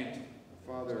also thanked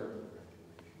Father.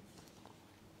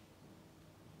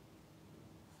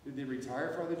 Did they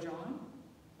retire Father John?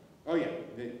 Oh yeah,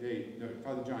 no,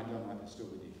 Father John Dunlap is still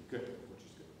the deacon. Good, which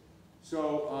is good.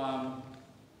 So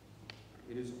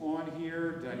it is on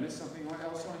here. Did I miss something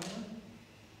else on here?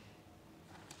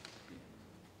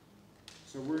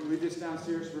 So we're going to leave this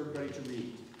downstairs for everybody to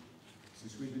read.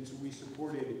 Since we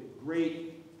supported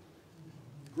greatly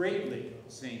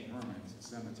St. Herman's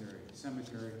Seminary.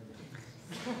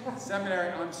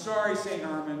 I'm sorry, St.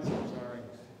 Herman's. I'm sorry.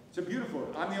 It's a beautiful.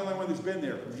 I'm the only one that's been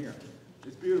there from here.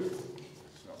 It's beautiful.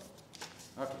 So,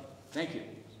 okay. Thank you.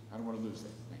 I don't want to lose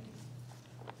that. Thank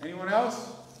you. Anyone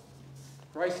else?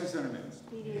 Christ is in our midst.